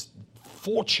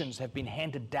fortunes have been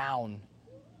handed down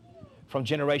from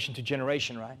generation to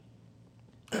generation, right?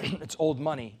 It's old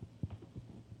money.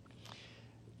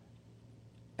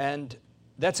 And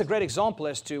that's a great example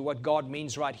as to what God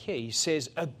means right here. He says,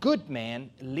 a good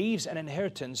man leaves an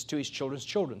inheritance to his children's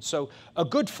children. So a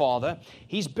good father,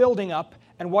 he's building up,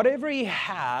 and whatever he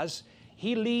has,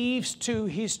 he leaves to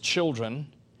his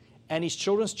children and his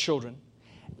children's children.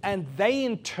 And they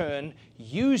in turn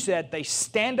use that, they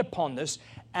stand upon this,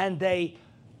 and they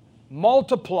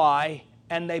multiply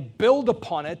and they build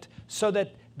upon it so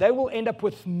that they will end up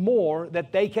with more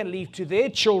that they can leave to their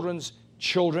children's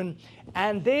children,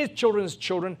 and their children's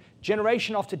children,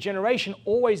 generation after generation,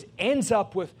 always ends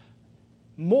up with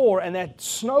more, and that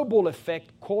snowball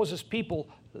effect causes people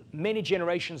many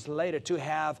generations later to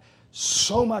have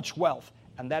so much wealth.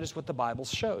 And that is what the Bible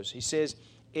shows. He says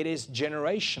it is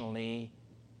generationally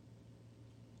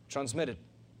transmitted.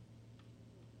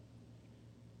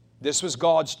 This was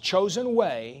God's chosen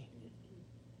way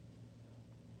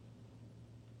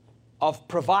of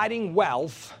providing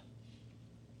wealth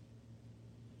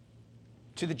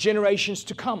to the generations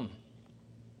to come.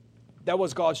 That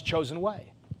was God's chosen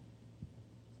way.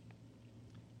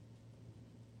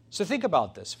 So think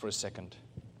about this for a second.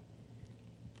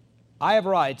 I have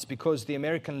rights because the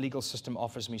American legal system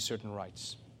offers me certain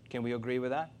rights. Can we agree with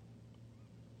that?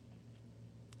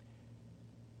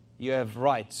 You have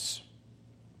rights.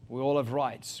 We all have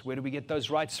rights. Where do we get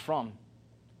those rights from?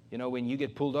 You know, when you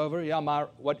get pulled over,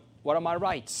 what are my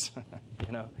rights?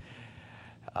 You know.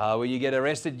 When you get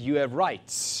arrested, you have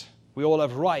rights. We all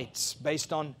have rights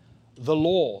based on the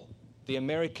law. The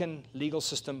American legal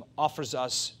system offers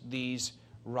us these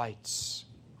rights.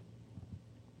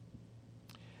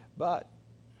 But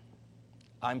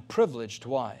I'm privileged.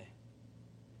 Why?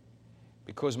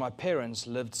 Because my parents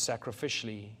lived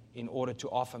sacrificially in order to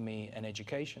offer me an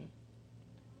education.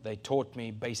 They taught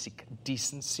me basic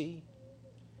decency.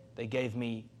 They gave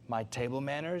me my table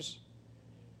manners.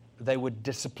 They would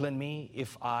discipline me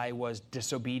if I was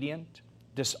disobedient,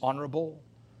 dishonorable,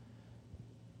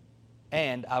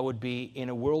 and I would be in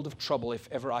a world of trouble if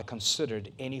ever I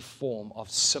considered any form of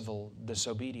civil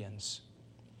disobedience.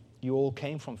 You all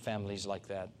came from families like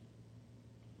that.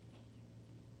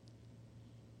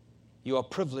 You are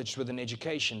privileged with an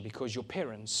education because your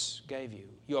parents gave you.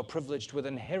 You are privileged with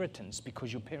inheritance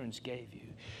because your parents gave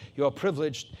you. You are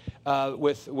privileged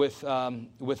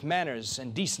with manners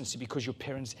and decency because your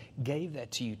parents gave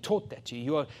that to you, taught that to you.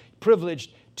 You are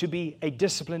privileged to be a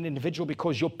disciplined individual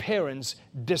because your parents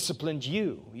disciplined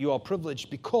you. You are privileged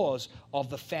because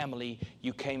of the family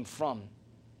you came from.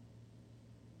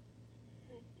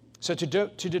 So to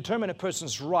determine a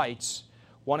person's rights,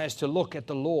 one has to look at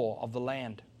the law of the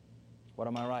land. What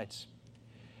are my rights?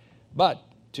 But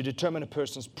to determine a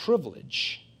person's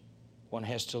privilege, one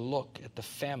has to look at the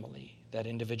family that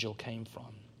individual came from.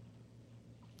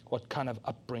 What kind of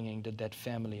upbringing did that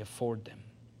family afford them?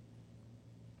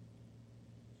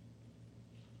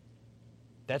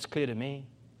 That's clear to me.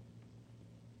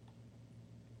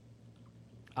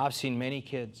 I've seen many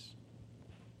kids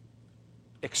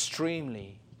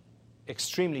extremely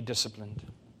disciplined.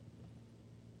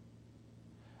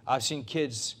 I've seen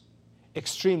kids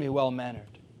extremely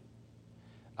well-mannered.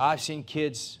 I've seen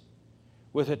kids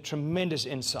with a tremendous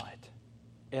insight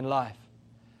in life.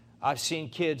 I've seen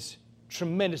kids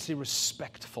tremendously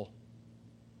respectful.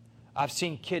 I've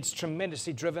seen kids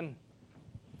tremendously driven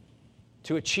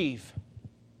to achieve,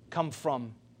 come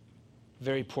from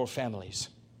very poor families.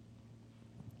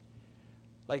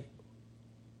 Like,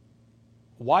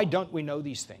 why don't we know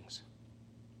these things?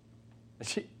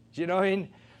 Do you know what I mean?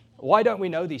 Why don't we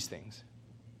know these things?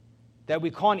 That we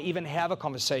can't even have a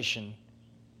conversation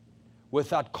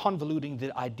without convoluting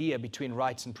the idea between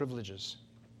rights and privileges.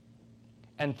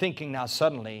 And thinking now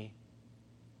suddenly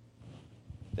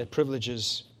that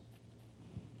privileges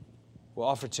were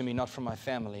offered to me not from my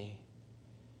family,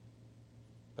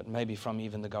 but maybe from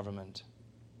even the government.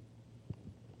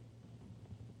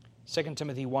 2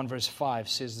 Timothy 1 verse 5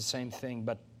 says the same thing,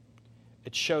 but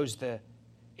it shows the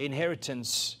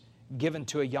inheritance given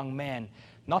to a young man,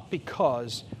 not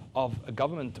because of a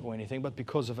government or anything, but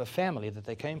because of a family that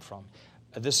they came from.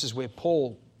 This is where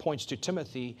Paul points to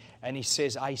Timothy and he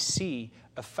says, I see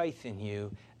a faith in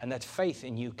you, and that faith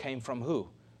in you came from who?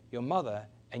 Your mother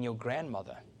and your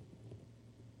grandmother.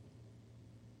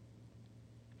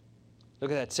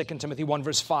 Look at that, 2 Timothy 1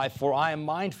 verse 5. For I am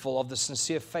mindful of the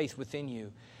sincere faith within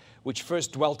you, which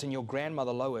first dwelt in your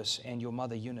grandmother Lois and your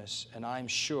mother Eunice, and I am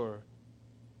sure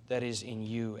that is in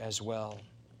you as well.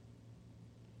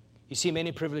 You see,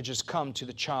 many privileges come to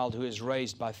the child who is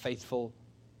raised by faithful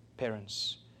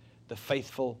parents. The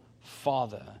faithful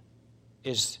father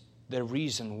is the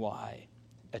reason why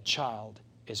a child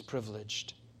is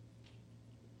privileged.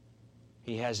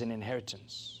 He has an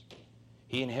inheritance.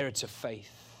 He inherits a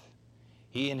faith.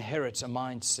 He inherits a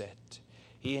mindset.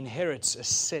 He inherits a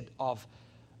set of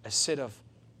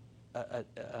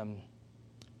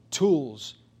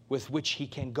tools with which he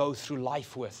can go through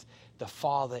life with. The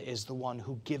father is the one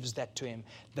who gives that to him.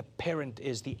 The parent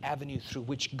is the avenue through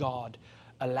which God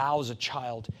allows a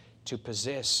child to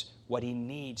possess what he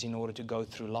needs in order to go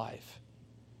through life.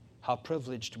 How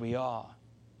privileged we are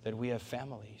that we have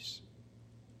families.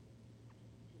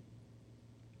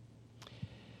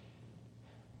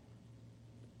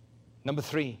 Number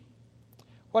 3,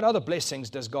 what other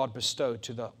blessings does God bestow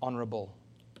to the honorable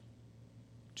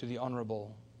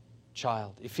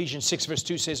child? Ephesians 6 verse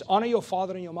 2 says, honor your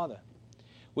father and your mother,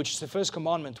 which is the first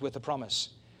commandment with a promise.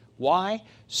 Why?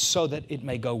 So that it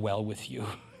may go well with you.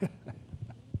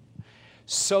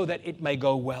 So that it may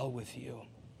go well with you.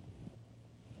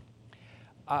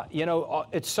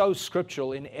 It's so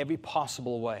scriptural in every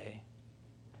possible way.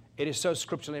 It is so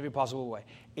scriptural in every possible way.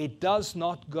 It does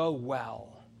not go well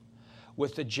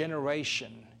with the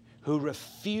generation who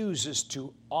refuses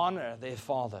to honor their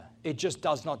father. It just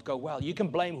does not go well. You can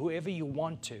blame whoever you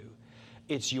want to.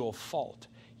 It's your fault.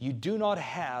 You do not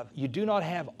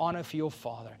have honor for your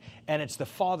father, and it's the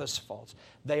father's fault.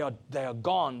 They are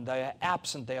gone. They are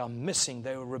absent. They are missing.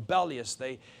 They are rebellious.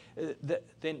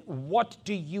 Then what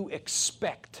do you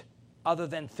expect other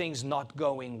than things not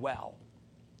going well?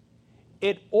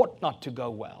 It ought not to go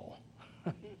well.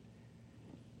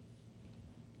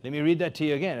 Let me read that to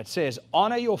you again. It says,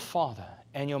 honor your father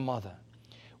and your mother,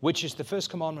 which is the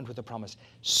first commandment with a promise,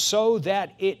 so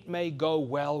that it may go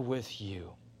well with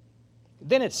you.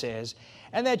 Then it says,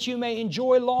 and that you may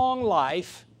enjoy long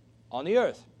life on the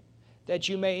earth. That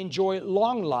you may enjoy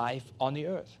long life on the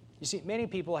earth. You see, many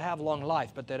people have long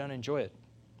life, but they don't enjoy it.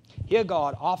 Here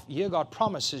God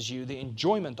promises you the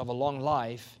enjoyment of a long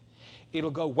life.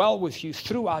 It'll go well with you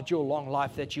throughout your long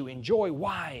life that you enjoy.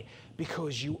 Why?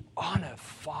 Because you honor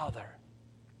Father.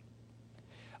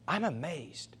 I'm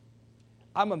amazed.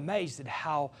 I'm amazed at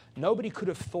how nobody could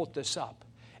have thought this up.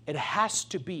 It has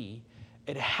to be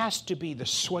the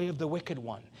sway of the wicked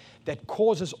one that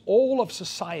causes all of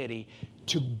society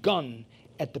to gun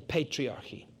at the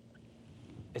patriarchy.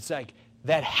 It's like,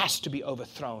 that has to be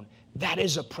overthrown. That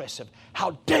is oppressive.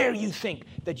 How dare you think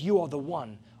that you are the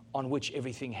one on which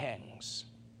everything hangs?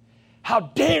 How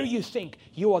dare you think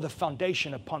you are the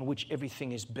foundation upon which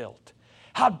everything is built?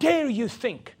 How dare you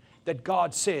think that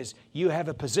God says you have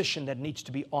a position that needs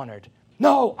to be honored?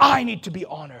 No, I need to be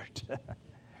honored.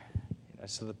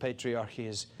 So the patriarchy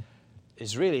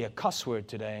is really a cuss word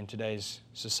today in today's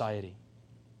society.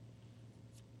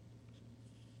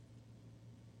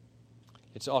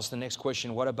 Let's ask the next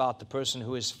question. What about the person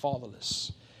who is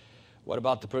fatherless? What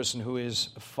about the person who is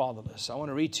fatherless? I want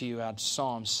to read to you out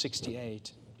Psalm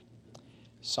 68.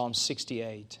 Psalm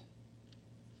 68.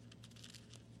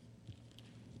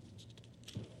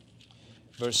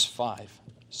 Verse 5.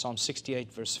 Psalm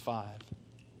 68, verse 5.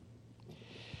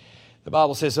 The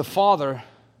Bible says, a father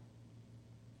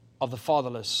of the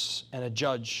fatherless and a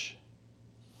judge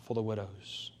for the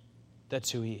widows.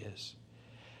 That's who he is.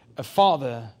 A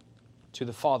father to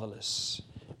the fatherless.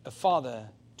 A father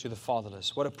to the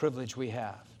fatherless. What a privilege we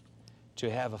have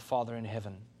to have a Father in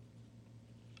heaven.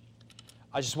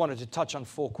 I just wanted to touch on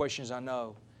 4 questions I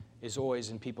know is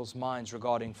always in people's minds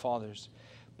regarding fathers.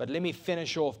 But let me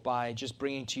finish off by just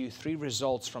bringing to you 3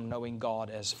 results from knowing God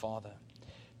as Father.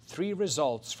 3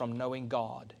 results from knowing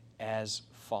God as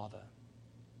Father.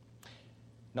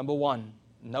 Number 1,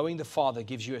 knowing the Father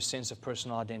gives you a sense of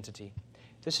personal identity.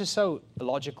 This is so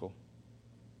logical,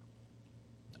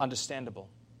 understandable.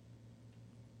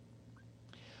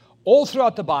 All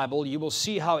throughout the Bible, you will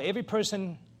see how every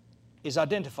person is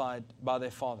identified by their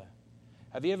father.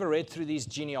 Have you ever read through these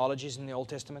genealogies in the Old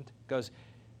Testament? It goes,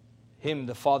 him,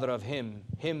 the father of him,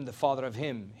 him, the father of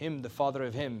him, him, the father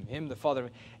of him, him, the father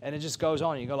of... And it just goes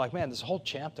on. You go like, man, this whole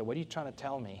chapter, what are you trying to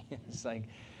tell me? It's like,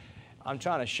 I'm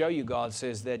trying to show you, God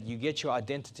says, that you get your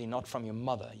identity not from your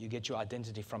mother. You get your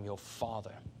identity from your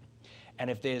father. And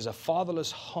if there's a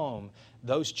fatherless home,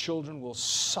 those children will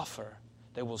suffer.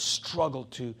 They will struggle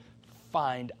to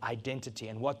find identity.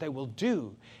 And what they will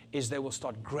do is they will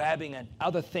start grabbing at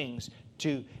other things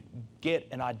to get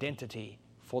an identity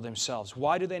for themselves.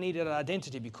 Why do they need an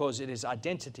identity? Because it is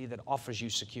identity that offers you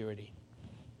security.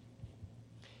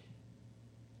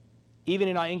 Even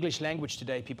in our English language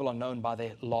today, people are known by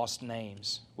their last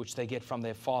names, which they get from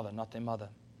their father, not their mother.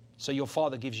 So your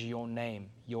father gives you your name,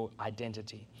 your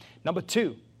identity. Number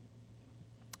two,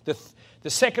 the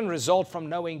second result from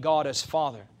knowing God as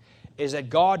Father is that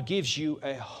God gives you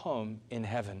a home in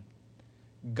heaven.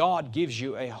 God gives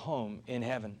you a home in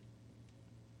heaven.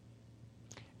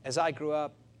 As I grew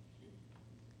up,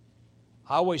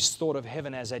 I always thought of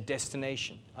heaven as a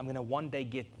destination. I'm going to one day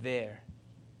get there.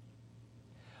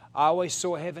 I always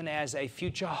saw heaven as a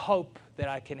future hope that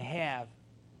I can have.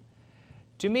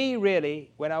 To me,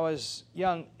 really, when I was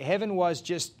young, heaven was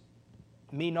just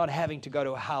me not having to go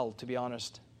to hell, to be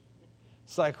honest.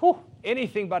 It's like, whew,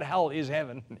 anything but hell is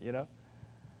heaven, you know.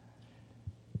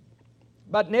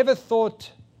 But never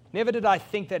did I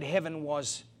think that heaven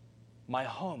was my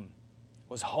home,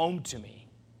 was home to me.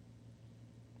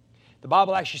 The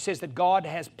Bible actually says that God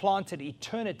has planted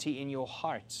eternity in your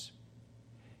hearts.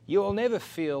 You will never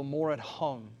feel more at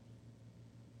home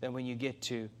than when you get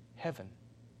to heaven.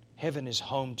 Heaven is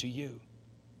home to you.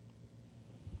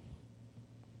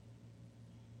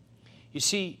 You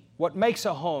see, what makes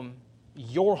a home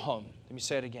your home, let me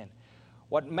say it again.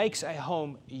 What makes a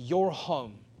home your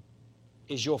home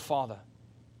is your Father.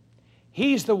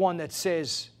 He's the one that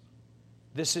says,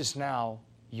 this is now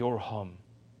your home.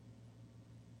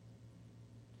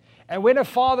 And when a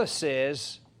father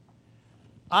says,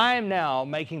 I am now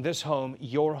making this home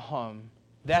your home,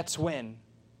 that's when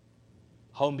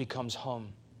home becomes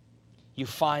home. You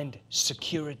find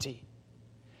security.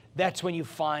 That's when you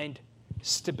find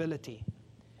stability.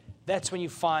 That's when you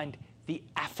find the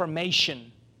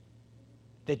affirmation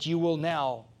that you will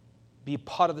now be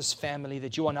part of this family,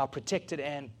 that you are now protected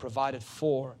and provided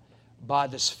for by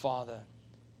this Father.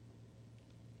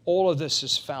 All of this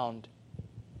is found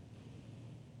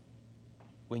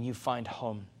when you find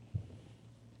home.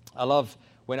 I love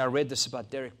when I read this about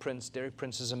Derek Prince. Derek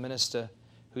Prince is a minister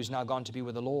who's now gone to be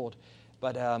with the Lord.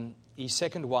 But his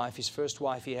second wife, his first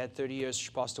wife, he had 30 years.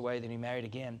 She passed away, then he married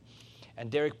again. And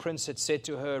Derek Prince had said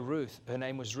to her, Ruth, her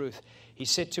name was Ruth, he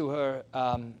said to her,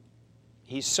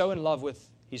 he's so in love with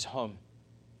his home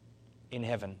in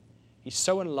heaven. He's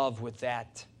so in love with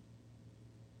that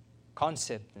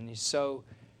concept, and he's so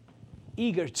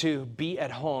eager to be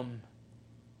at home.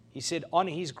 He said on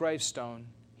his gravestone,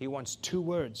 he wants 2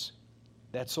 words.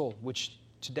 That's all, which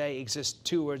today exist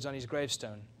 2 words on his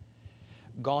gravestone.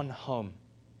 Gone home.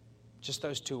 Just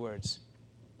those 2 words.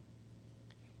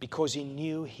 Because he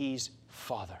knew his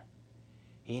Father.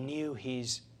 He knew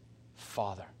his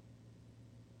Father.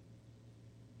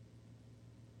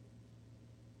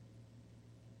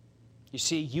 You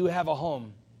see, you have a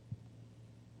home.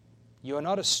 You are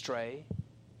not a stray.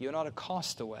 You're not a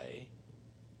castaway.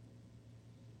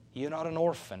 You're not an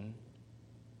orphan.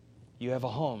 You have a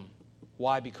home.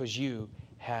 Why? Because you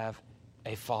have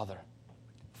a Father.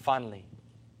 Finally,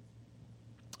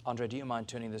 Andre, do you mind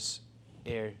turning this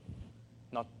air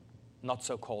not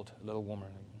so cold, a little warmer?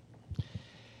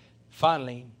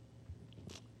 Finally,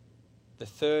 the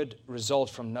third result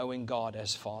from knowing God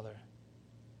as Father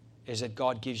is that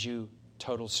God gives you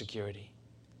total security.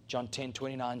 John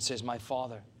 10:29 says, my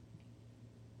Father,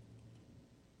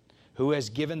 who has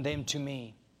given them to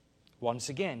me. Once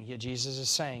again, here Jesus is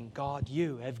saying, God,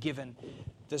 you have given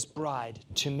this bride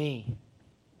to me.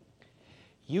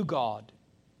 You, God,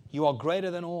 you are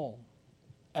greater than all,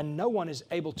 and no one is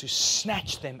able to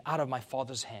snatch them out of my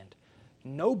Father's hand.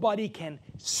 Nobody can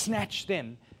snatch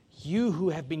them. You who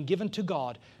have been given to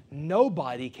God,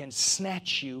 nobody can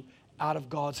snatch you out of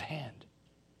God's hand.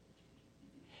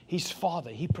 He's Father.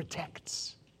 He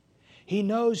protects. He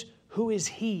knows who is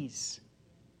His.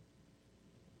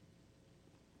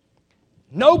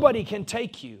 Nobody can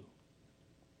take you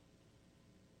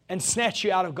and snatch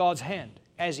you out of God's hand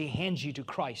as He hands you to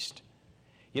Christ.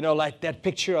 You know, like that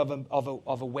picture of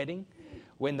a wedding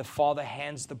when the father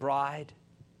hands the bride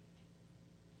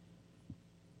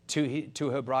to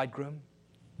her bridegroom.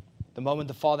 The moment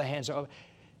the father hands her over.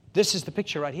 This is the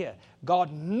picture right here.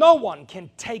 God, no one can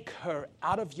take her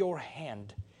out of your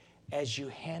hand as you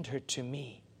hand her to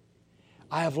me.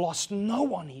 I have lost no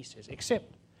one, He says,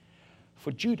 except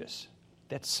for Judas,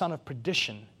 that son of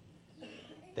perdition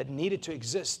that needed to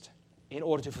exist in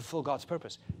order to fulfill God's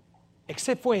purpose.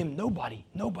 Except for him,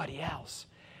 nobody else.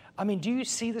 I mean, do you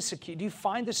see do you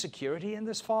find the security in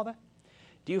this, Father?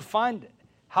 Do you find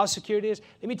how secure it is?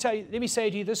 Let me say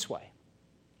it to you this way.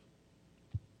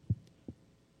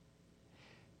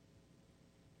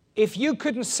 If you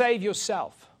couldn't save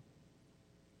yourself,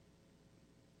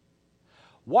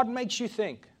 what makes you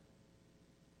think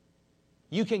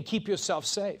you can keep yourself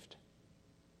saved?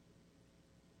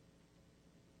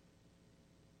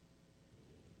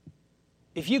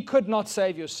 If you could not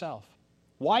save yourself,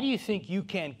 why do you think you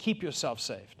can keep yourself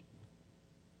saved?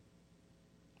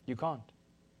 You can't.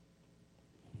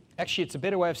 Actually, it's a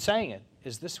better way of saying it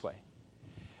is this way.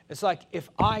 It's like if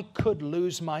I could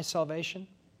lose my salvation,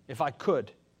 if I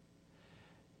could,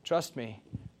 trust me,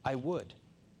 I would.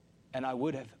 And I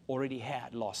would have already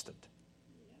had lost it.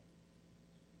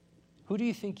 Who do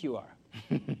you think you are?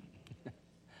 To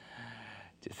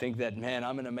think that, man,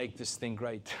 I'm going to make this thing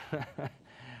great.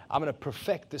 I'm going to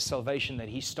perfect the salvation that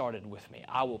He started with me.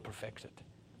 I will perfect it.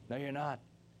 No, you're not.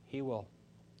 He will.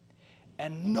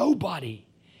 And nobody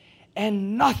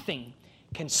and nothing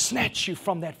can snatch you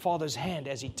from that Father's hand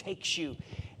as He takes you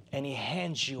and He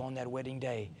hands you on that wedding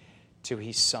day to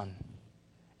His Son.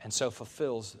 And so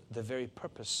fulfills the very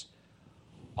purpose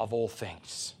of all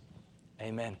things.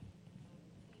 Amen.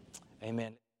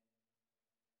 Amen.